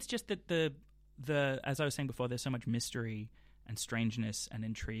 I think it's just that the as I was saying before, there's so much mystery and strangeness and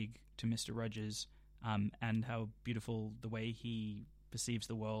intrigue to Mr. Rogers, and how beautiful the way he perceives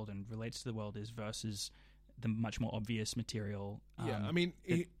the world and relates to the world is versus the much more obvious material.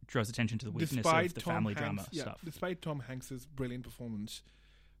 It draws attention to the weakness of the family drama stuff. Despite Tom Hanks's brilliant performance,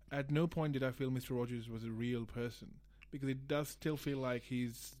 at no point did I feel Mr. Rogers was a real person, because it does still feel like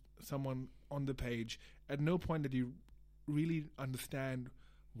he's someone on the page. At no point did you really understand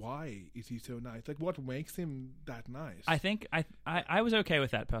why is he so nice? Like, what makes him that nice? I think I was okay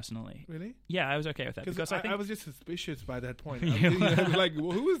with that personally. Really? Yeah, I was okay with that because I was just suspicious by that point. I was like,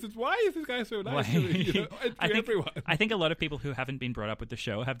 well, who is this? Why is this guy so nice to me? Everyone. I think a lot of people who haven't been brought up with the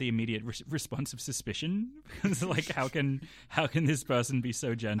show have the immediate response of suspicion. It's like, how can this person be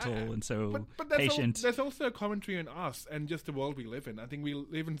so gentle and so patient? There's also a commentary on us and just the world we live in. I think we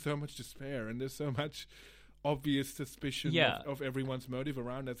live in so much despair, and there's so much obvious suspicion of everyone's motive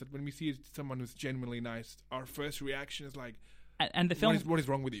around us, that when we see someone who's genuinely nice, our first reaction is like, and the film, what is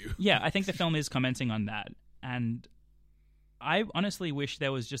wrong with you? Yeah, I think the film is commenting on that, and I honestly wish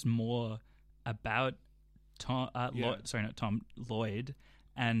there was just more about Lloyd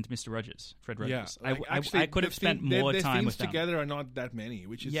and Mr. Rogers, Fred Rogers. Yeah, I could have spent more time with them. Together are not that many,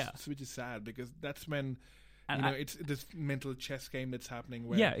 which is sad, because that's when And it's this mental chess game that's happening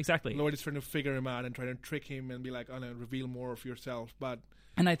where yeah, exactly. Lloyd is trying to figure him out and trying to trick him and be like, oh no, reveal more of yourself. But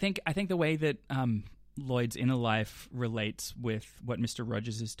And I think the way that Lloyd's inner life relates with what Mr.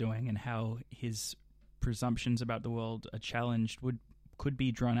 Rogers is doing and how his presumptions about the world are challenged could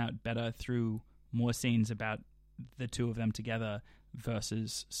be drawn out better through more scenes about the two of them together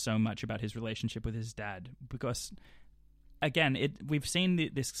versus so much about his relationship with his dad. Because again, we've seen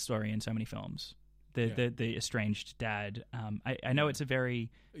this story in so many films. The estranged dad. I know it's a very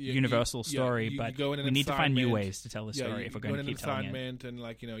universal story, but we need to find new ways to tell the story if we're going to keep telling it. And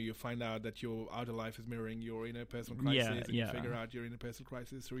you find out that your outer life is mirroring your interpersonal crisis, and you figure out your interpersonal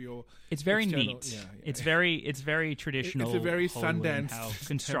crisis through your. It's very neat. It's very traditional. It's a very Sundance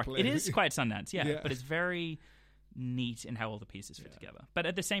construct. It is quite Sundance, but it's very neat in how all the pieces fit together. But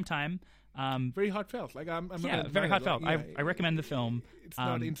at the same time. Very heartfelt. Like I'm very heartfelt. I recommend the film. It's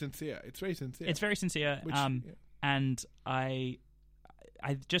not insincere. It's very sincere. It's very sincere. And I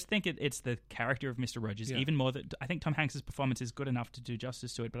just think it's the character of Mr. Rogers even more that I think Tom Hanks's performance is good enough to do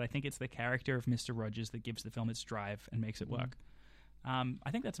justice to it. But I think it's the character of Mr. Rogers that gives the film its drive and makes it work.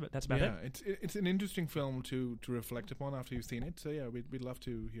 I think that's about it. It's an interesting film to reflect upon after you've seen it. So we'd love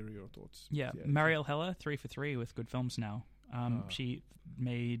to hear your thoughts. Marielle Heller 3 for 3 with good films now. She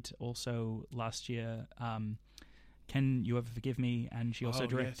made also last year Can You Ever Forgive Me, and she also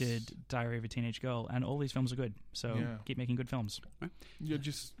directed Diary of a Teenage Girl, and all these films are good, so keep making good films. You're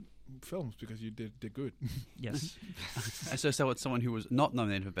just films because they're good. Yes. So it's someone who was not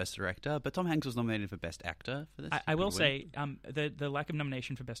nominated for Best Director, but Tom Hanks was nominated for Best Actor for this. I will say the lack of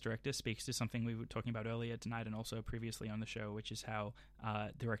nomination for Best Director speaks to something we were talking about earlier tonight and also previously on the show, which is how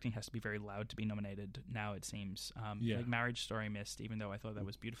directing has to be very loud to be nominated now, it seems. Like Marriage Story missed, even though I thought that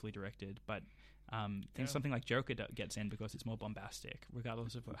was beautifully directed, but something like Joker gets in because it's more bombastic,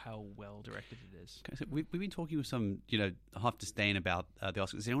 regardless of how well directed it is. Okay, so we've been talking with some, half disdain about the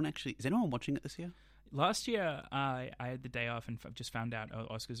Oscars. Is anyone watching it this year? Last year, I had the day off and just found out,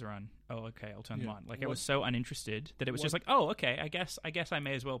 Oscars are on. Oh, okay, I'll turn them on. I was so uninterested that it was just like, oh, okay, I guess I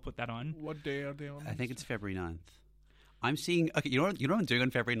may as well put that on. What day are they on? I think it's February 9th. I'm seeing. Okay, you know what I'm doing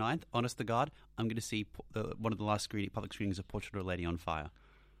on February 9th? Honest to God, I'm going to see one of the last public screenings of Portrait of a Lady on Fire.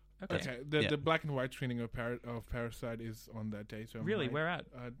 Okay. The black and white screening of Parasite is on that day. So really, where at?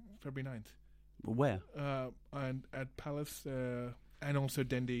 February 9th. Where? And at Palace and also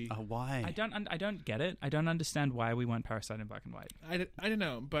Dendy. Why? I don't get it. I don't understand why we want Parasite in black and white. I don't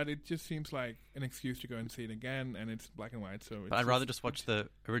know, but it just seems like an excuse to go and see it again, and it's black and white. So but I'd rather just watch the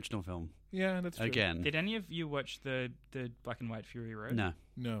original film. Yeah, that's true. Again. Did any of you watch the black and white Fury Road?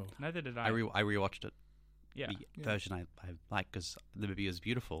 No. Neither did I. I rewatched it. Yeah. The version I like because Namibia is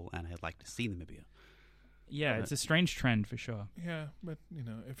beautiful and I'd like to see Namibia. Yeah, it's a strange trend for sure. Yeah, but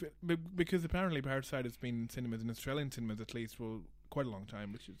because apparently Parasite has been in cinemas, in Australian cinemas at least, for quite a long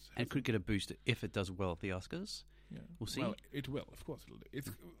time, which is and could get a boost if it does well at the Oscars. Yeah, we'll see. Well, it will, of course. It'll do. It's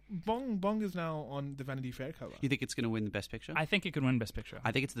Bong is now on the Vanity Fair cover. You think it's going to win the Best Picture? I think it could win Best Picture.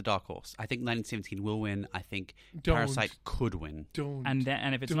 I think it's the dark horse. I think 1917 will win. I think Parasite could win. And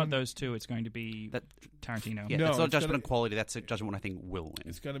if it's not those two, it's going to be Tarantino. Yeah, that's not a judgment on quality. That's a judgment on I think will win.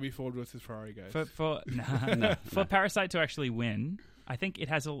 It's going to be Ford versus Ferrari, guys. For Parasite to actually win, I think it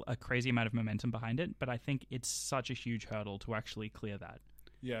has a crazy amount of momentum behind it, but I think it's such a huge hurdle to actually clear that.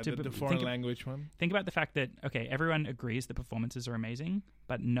 Yeah, the foreign language one. Think about the fact that, everyone agrees the performances are amazing,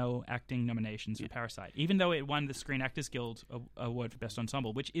 but no acting nominations for Parasite. Even though it won the Screen Actors Guild award for Best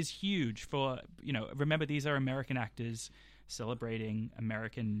Ensemble, which is huge for, remember these are American actors celebrating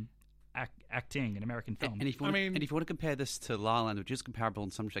American acting in American film. And if you want to compare this to La La Land, which is comparable in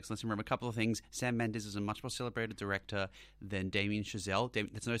some respects, let's remember a couple of things. Sam Mendes is a much more celebrated director than Damien Chazelle.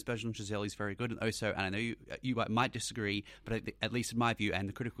 That's no special on Chazelle. He's very good. And also, and I know you might disagree, but at least in my view,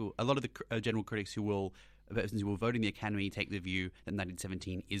 and a lot of the general critics who will vote in the Academy take the view that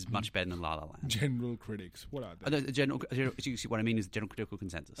 1917 is much better than La La Land. General critics, what are they? What I mean is general critical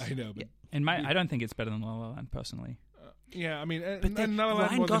consensus. I know, but I don't think it's better than La La Land personally. Yeah, I mean, but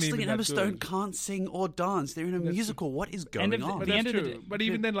Ryan Gosling and Emma Stone can't sing or dance. They're in a musical. What is going on? But that's true. But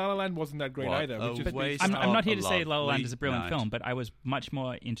even then, La La Land wasn't that great either. I'm not here to say La La Land is a brilliant film, but I was much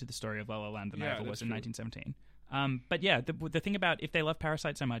more into the story of La La Land than I ever was in 1917. But yeah, the thing about if they love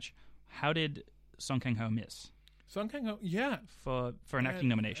Parasite so much, how did Song Kang-ho miss? Song Kang-ho, yeah, for an acting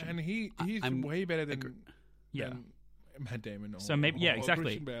nomination, and he's way better than Matt Damon. So maybe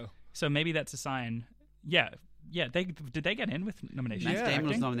exactly. So maybe that's a sign. Yeah, did they get in with nominations? Matt Damon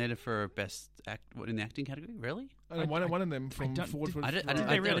was nominated for Best Act in the acting category. Really? One of them from Ford. I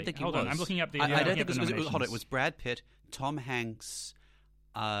don't think Hold on, I'm looking up the. I don't think it was. Hold on, it was Brad Pitt, Tom Hanks,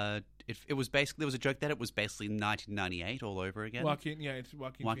 it was basically, there was a joke that it was basically 1998 all over again. It's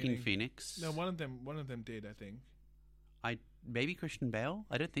Joaquin Phoenix. No, one of them did, I think. Maybe Christian Bale.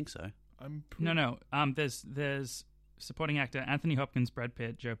 I don't think so. No. There's supporting actor Anthony Hopkins, Brad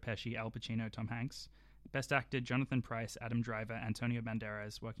Pitt, Joe Pesci, Al Pacino, Tom Hanks. Best actor Jonathan Pryce, Adam Driver, Antonio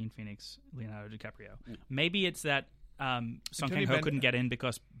Banderas, Joaquin Phoenix, Leonardo DiCaprio. Maybe it's that Song Kang-ho couldn't get in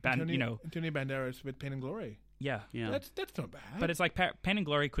because Antonio Banderas with Pain and Glory. Yeah. That's not bad. But it's like Pain and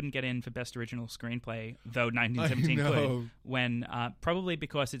Glory couldn't get in for Best Original Screenplay, though 1917 could. When probably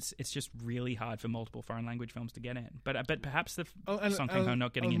because it's just really hard for multiple foreign language films to get in. But perhaps the Song Kang-ho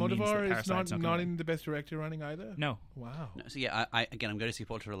not getting in means that Parasite's not in the Best Director running either. No. Wow. No, so yeah, I'm going to see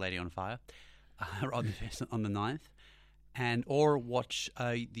Portrait of a Lady on Fire on the 9th. Or watch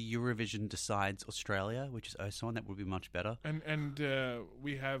the Eurovision Decides Australia, which is also on. That would be much better. And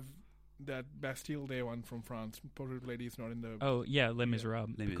we have that Bastille Day one from France. Portrait of a Lady is not in the... Oh, yeah, Les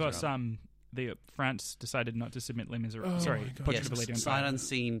Miserables. Because France decided not to submit Les Miserables. Portrait of a Lady on Fire. Sight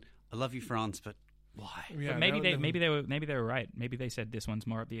unseen. I love you, France, but why? Yeah, but maybe they were right. Maybe they said this one's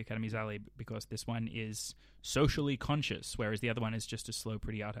more up the Academy's alley because this one is socially conscious, whereas the other one is just a slow,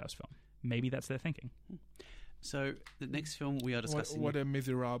 pretty art house film. Maybe that's their thinking. So the next film we are discussing... What a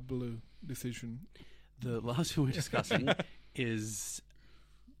miserable decision. The last film we're discussing is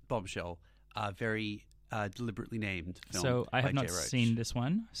Bombshell, a very deliberately named film. So I have by not Jay Roach. seen this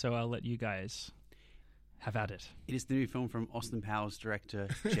one, so I'll let you guys have at it. It is the new film from Austin Powers director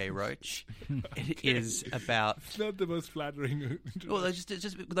Jay Roach. It is about... It's not the most flattering... Well, just not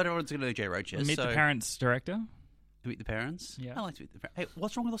everyone's going to know who Jay Roach is. Meet the Parents director. Meet the Parents? Yeah. I like to meet the parents. Hey,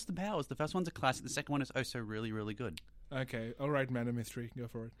 what's wrong with Austin Powers? The first one's a classic. The second one is oh so really, really good. Okay. All right, man of mystery. Go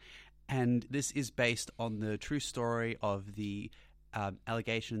for it. And this is based on the true story of the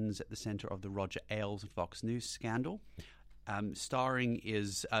allegations at the center of the Roger Ailes and Fox News scandal. Starring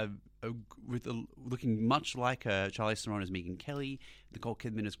is looking much like Charlize Theron as Megyn Kelly, Nicole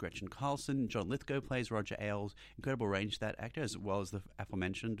Kidman as Gretchen Carlson, John Lithgow plays Roger Ailes. Incredible range that actor, as well as the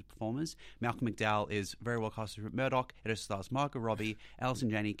aforementioned performers. Malcolm McDowell is very well cast as Murdoch. It also stars Margot Robbie, Alison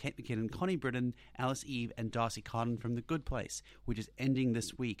Janney, Kate McKinnon, Connie Britton, Alice Eve, and Darcy Carden from The Good Place, which is ending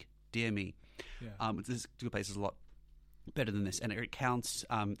this week. Dear me. Yeah. This Good Place is a lot better than this, and it recounts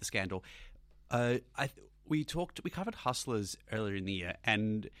the scandal. We covered Hustlers earlier in the year,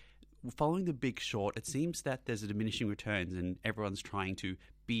 and following The Big Short, it seems that there's a diminishing returns, and everyone's trying to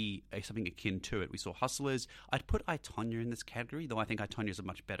be something akin to it. We saw Hustlers. I'd put I, Tonya in this category, though I think I, Tonya is a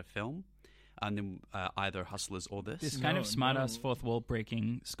much better film than either Hustlers or this. This kind of smart-ass, fourth wall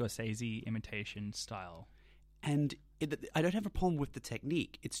breaking Scorsese imitation style. And I don't have a problem with the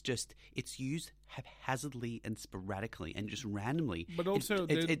technique. It's just it's used haphazardly and sporadically and just randomly. But also,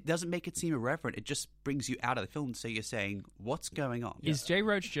 it doesn't make it seem irreverent. It just brings you out of the film, so you're saying, "What's going on?" Is Jay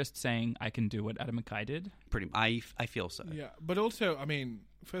Roach just saying, "I can do what Adam McKay did"? Pretty, I feel so. Yeah, but also, I mean,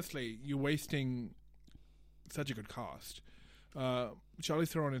 firstly, you're wasting such a good cast. Charlize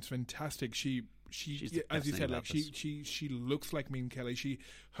Theron is fantastic. She's as you said, like she looks like Megyn Kelly.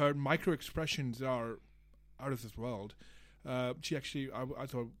 Her micro expressions are out of this world. She actually, I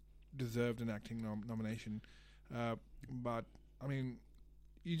thought, deserved an acting nomination. But, I mean,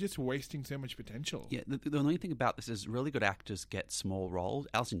 you're just wasting so much potential. Yeah, the only thing about this is really good actors get small roles.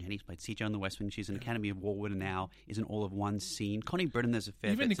 Alison Janney's played CJ on The West Wing. She's an Academy Award winner now, is in all of one scene. Connie Britton, there's a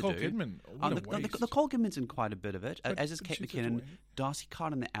fair Even bit Nicole to do. Kidman. What a waste. Nicole Kidman's in quite a bit of it, But as is Kate she's McKinnon. such a Darcy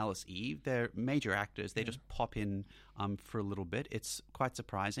Carden and Alice Eve, they're major actors. They just pop in for a little bit. It's quite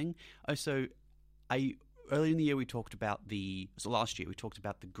surprising. Also, earlier in the year last year we talked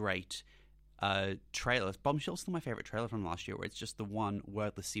about the great trailer. Bombshell's still my favorite trailer from last year, where it's just the one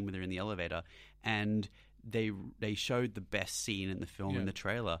wordless scene where they're in the elevator, and they showed the best scene in the film in the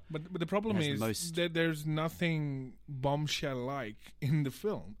trailer. But the problem is that there's nothing Bombshell-like in the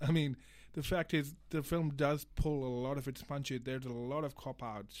film. I mean, the fact is the film does pull a lot of its punches. There's a lot of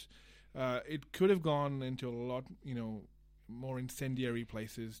cop-outs. It could have gone into a lot, more incendiary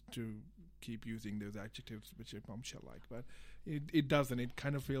places to keep using those adjectives which are Bombshell-like, but it doesn't. It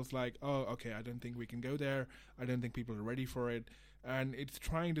kind of feels like, oh, okay, I don't think we can go there. I don't think people are ready for it. And it's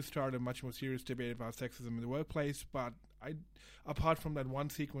trying to start a much more serious debate about sexism in the workplace, but apart from that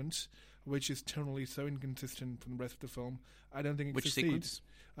one sequence, which is tonally so inconsistent from the rest of the film, I don't think it succeeds.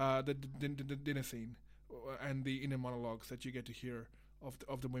 The dinner scene and the inner monologues that you get to hear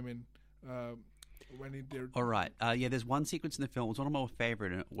of the women when they're... All right. There's one sequence in the film. It's one of my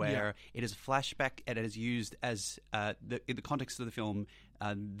favorite where it is a flashback and it is used as in the context of the film.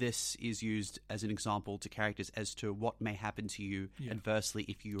 This is used as an example to characters as to what may happen to you adversely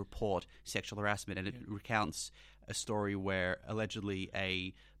if you report sexual harassment, and it recounts a story where allegedly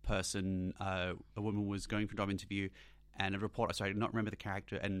a person, a woman was going for a job interview, and a reporter, sorry, I did not remember the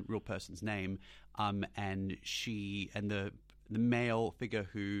character and real person's name, and she and the male figure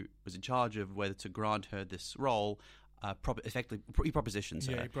who was in charge of whether to grant her this role effectively he propositions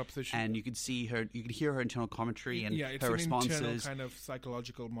her. Yeah, he propositions and you could see her, you could hear her internal commentary and it's her an responses. internal kind of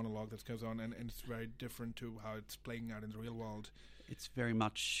psychological monologue that goes on, and it's very different to how it's playing out in the real world. It's very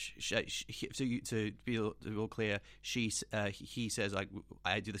much to be real clear. He says, like,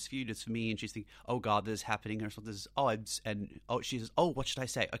 I do this for you, this for me, and she's thinking, oh God, this is happening. And her response is, she says, oh, what should I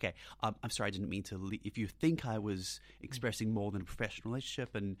say? Okay, I'm sorry, I didn't mean to. If you think I was expressing more than a professional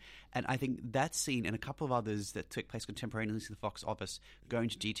relationship, and I think that scene and a couple of others that took place contemporaneously in the Fox office go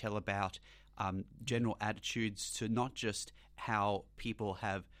into detail about general attitudes to not just how people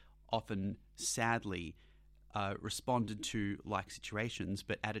have often, sadly, responded to like situations,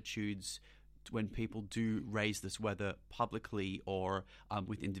 but attitudes when people do raise this, whether publicly or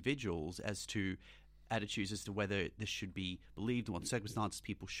with individuals, as to attitudes as to whether this should be believed and what circumstances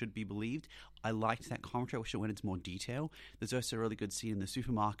people should be believed. I liked that commentary. I wish it went into more detail. There's also a really good scene in the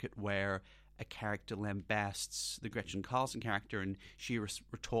supermarket where a character lambasts the Gretchen Carlson character, and she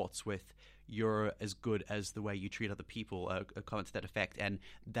retorts with, "You're as good as the way you treat other people," a comment to that effect. And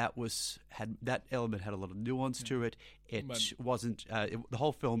that element had a lot of nuance to it. It wasn't the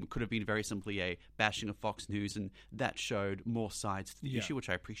whole film could have been very simply a bashing of Fox News, and that showed more sides to the issue, which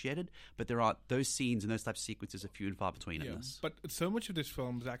I appreciated. But there are those scenes and those types of sequences are few and far between in this. But so much of this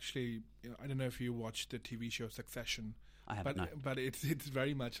film is actually, I don't know if you watched the TV show Succession. I haven't. But it's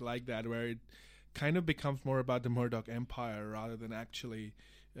very much like that, where it kind of becomes more about the Murdoch empire rather than actually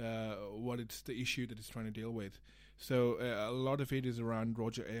what it's the issue that it's trying to deal with. So a lot of it is around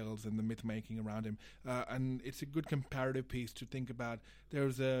Roger Ailes and the myth making around him, and it's a good comparative piece to think about.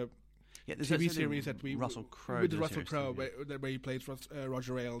 There's a TV series that we Russell Crowe with Russell Crowe where he plays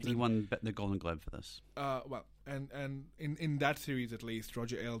Roger Ailes. He won the Golden Globe for this. And in that series at least,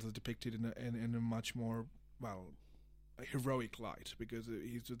 Roger Ailes is depicted in a much more heroic light, because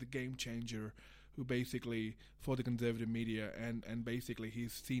he's the game changer who basically, for the conservative media, and basically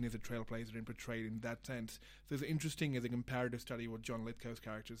he's seen as a trailblazer and portrayed in that sense. So it's interesting as a comparative study what John Lithgow's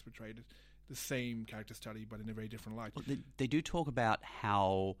character is portrayed, the same character study but in a very different light. Well, they do talk about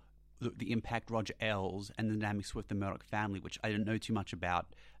how the impact Roger Ailes and the dynamics with the Murdoch family, which I don't know too much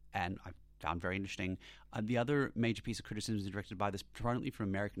about, and I found very interesting. The other major piece of criticism is directed by this, predominantly from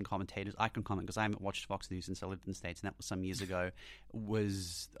American commentators. I can comment because I haven't watched Fox News since I lived in the States, and that was some years ago.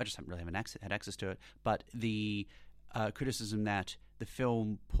 I just haven't really had access to it. But the criticism that the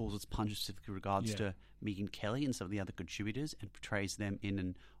film pulls its punches specifically regards to Megyn Kelly and some of the other contributors and portrays them in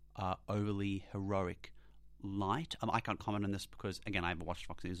an overly heroic light. I can't comment on this because, again, I haven't watched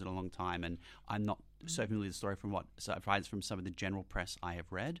Fox News in a long time, and I'm not so familiar with the story from from some of the general press I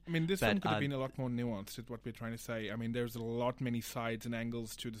have read. I mean, this film could have been a lot more nuanced, is what we're trying to say. I mean, there's many sides and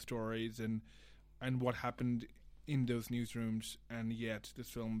angles to the stories and what happened in those newsrooms, and yet this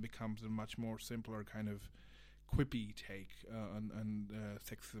film becomes a much more simpler kind of quippy take on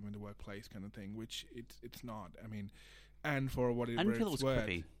sexism in the workplace kind of thing, which it's not. I mean, and for what it I didn't feel it was worth,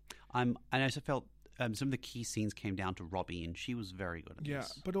 quippy. I also felt some of the key scenes came down to Robbie, and she was very good at this.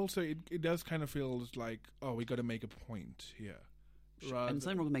 Yeah, but also it does kind of feel like, oh, we got to make a point here. And it's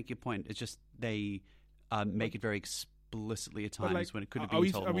not wrong to make your point. It's just they make it very explicitly at times when it could have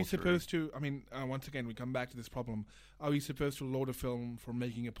been told. Are we supposed to? I mean, once again, we come back to this problem. Are we supposed to laud a film for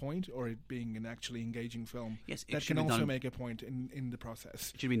making a point, or it being an actually engaging film? Yes, that can also make a point in the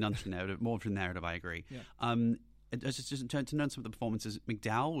process. It should be done for narrative, more for narrative. I agree. Yeah. Just to note some of the performances,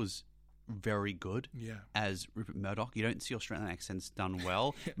 McDowell was very good as Rupert Murdoch. You don't see Australian accents done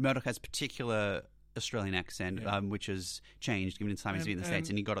well. Murdoch has particular Australian accent, which has changed given the time he's been in the States,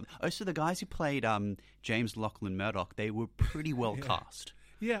 and he got it. Also, the guys who played James Lachlan Murdoch, they were pretty well cast.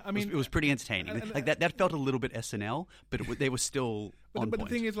 Yeah, I mean, it was pretty entertaining. Like that felt a little bit SNL, but they were still on point. But the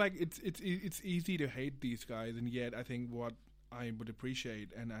thing is, like, it's easy to hate these guys, and yet I think what I would appreciate,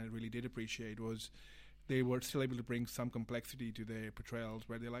 and I really did appreciate, was they were still able to bring some complexity to their portrayals,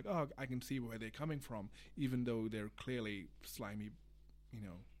 where they're like, oh, I can see where they're coming from, even though they're clearly slimy,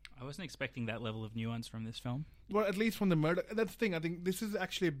 I wasn't expecting that level of nuance from this film. Well, at least from the Murdoch. That's the thing. I think this is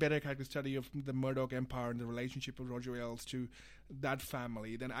actually a better character study of the Murdoch empire and the relationship of Roger Ailes to that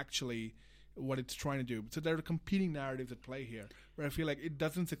family than actually what it's trying to do. So there are competing narratives at play here, where I feel like it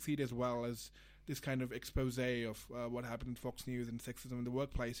doesn't succeed as well as this kind of expose of what happened in Fox News and sexism in the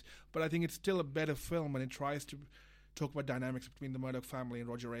workplace. But I think it's still a better film when it tries to talk about dynamics between the Murdoch family and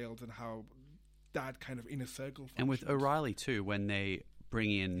Roger Ailes and how that kind of inner circle functions. And with O'Reilly, too, when they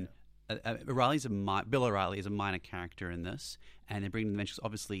bring in Bill O'Reilly is a minor character in this, and they're bringing him in because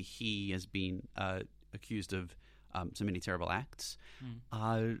obviously he has been accused of so many terrible acts.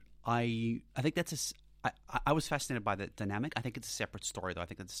 I think that's I was fascinated by the dynamic. I think it's a separate story, though. I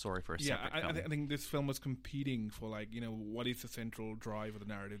think it's a story for a separate film. I think this film was competing for, like, what is the central drive of the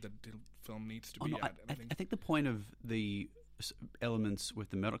narrative that the film needs to be at. I think the point of the elements with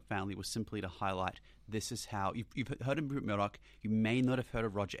the Murdoch family was simply to highlight this is how you've heard of Rupert Murdoch. You may not have heard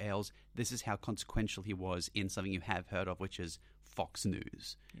of Roger Ailes. This is how consequential he was in something you have heard of, which is Fox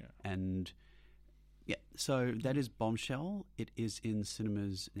News. Yeah. And yeah, so that is Bombshell. It is in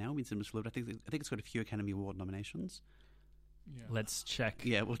cinemas now. In cinemas for a little bit. I think it's got a few Academy Award nominations. Yeah. Let's check.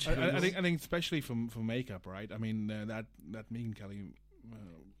 Yeah, we'll check. I think especially for makeup, right? I mean, that Megyn Kelly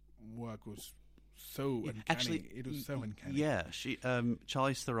work was so uncanny. Actually, it was so uncanny. Yeah, she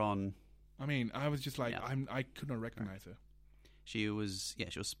Charlize Theron. I mean, I was just like, Yeah. I could not recognize her. She was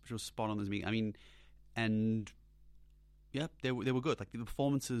spot on as me. I mean, and yeah, they were good. Like the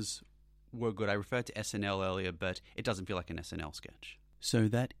performances were good. I referred to SNL earlier, but it doesn't feel like an SNL sketch. So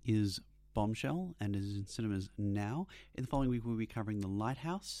that is Bombshell and is in cinemas now. In the following week, we'll be covering The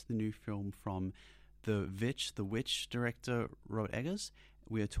Lighthouse, the new film from the Witch director Robert Eggers.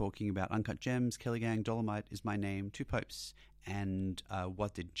 We are talking about Uncut Gems, Kelly Gang, Dolomite Is My Name, Two Popes, and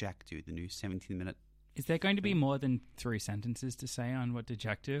What Did Jack Do, the new 17-minute. Is there going to be more than 3 sentences to say on What Did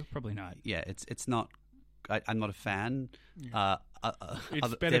Jack Do? Probably not. Yeah, it's not. I'm not a fan. Yeah. It's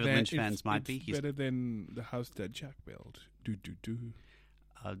Other better David than, Lynch fans might be. It's better than The House That Jack Built.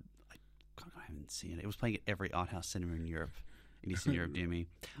 I haven't seen it. It was playing at every art house cinema in Europe, in Eastern Europe near me.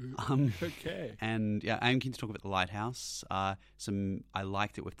 Okay. And yeah, I'm keen to talk about The Lighthouse. I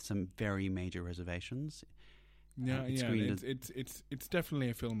liked it with some very major reservations. Yeah, It's yeah. screened It's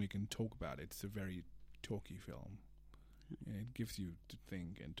definitely a film you can talk about. It's a very talky film. And it gives you to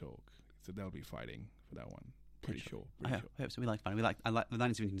think and talk. So they'll be fighting for that one. Pretty sure. I hope so. We like fun. I like the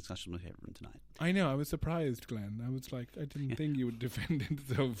 1917 discussion with everyone tonight. I know. I was surprised, Glenn. I was like, I didn't think you would defend it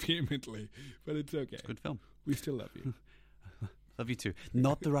so vehemently, but it's okay. It's a good film. We still love you. Love you too.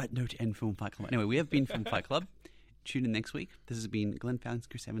 Not the right note to end Film Fight Club. Anyway, we have been Film Fight Club. Tune in next week. This has been Glenn Fowles,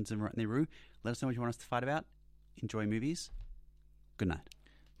 Chris Evans, and Rodney Rue. Let us know what you want us to fight about. Enjoy movies. Good night.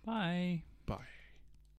 Bye. Bye.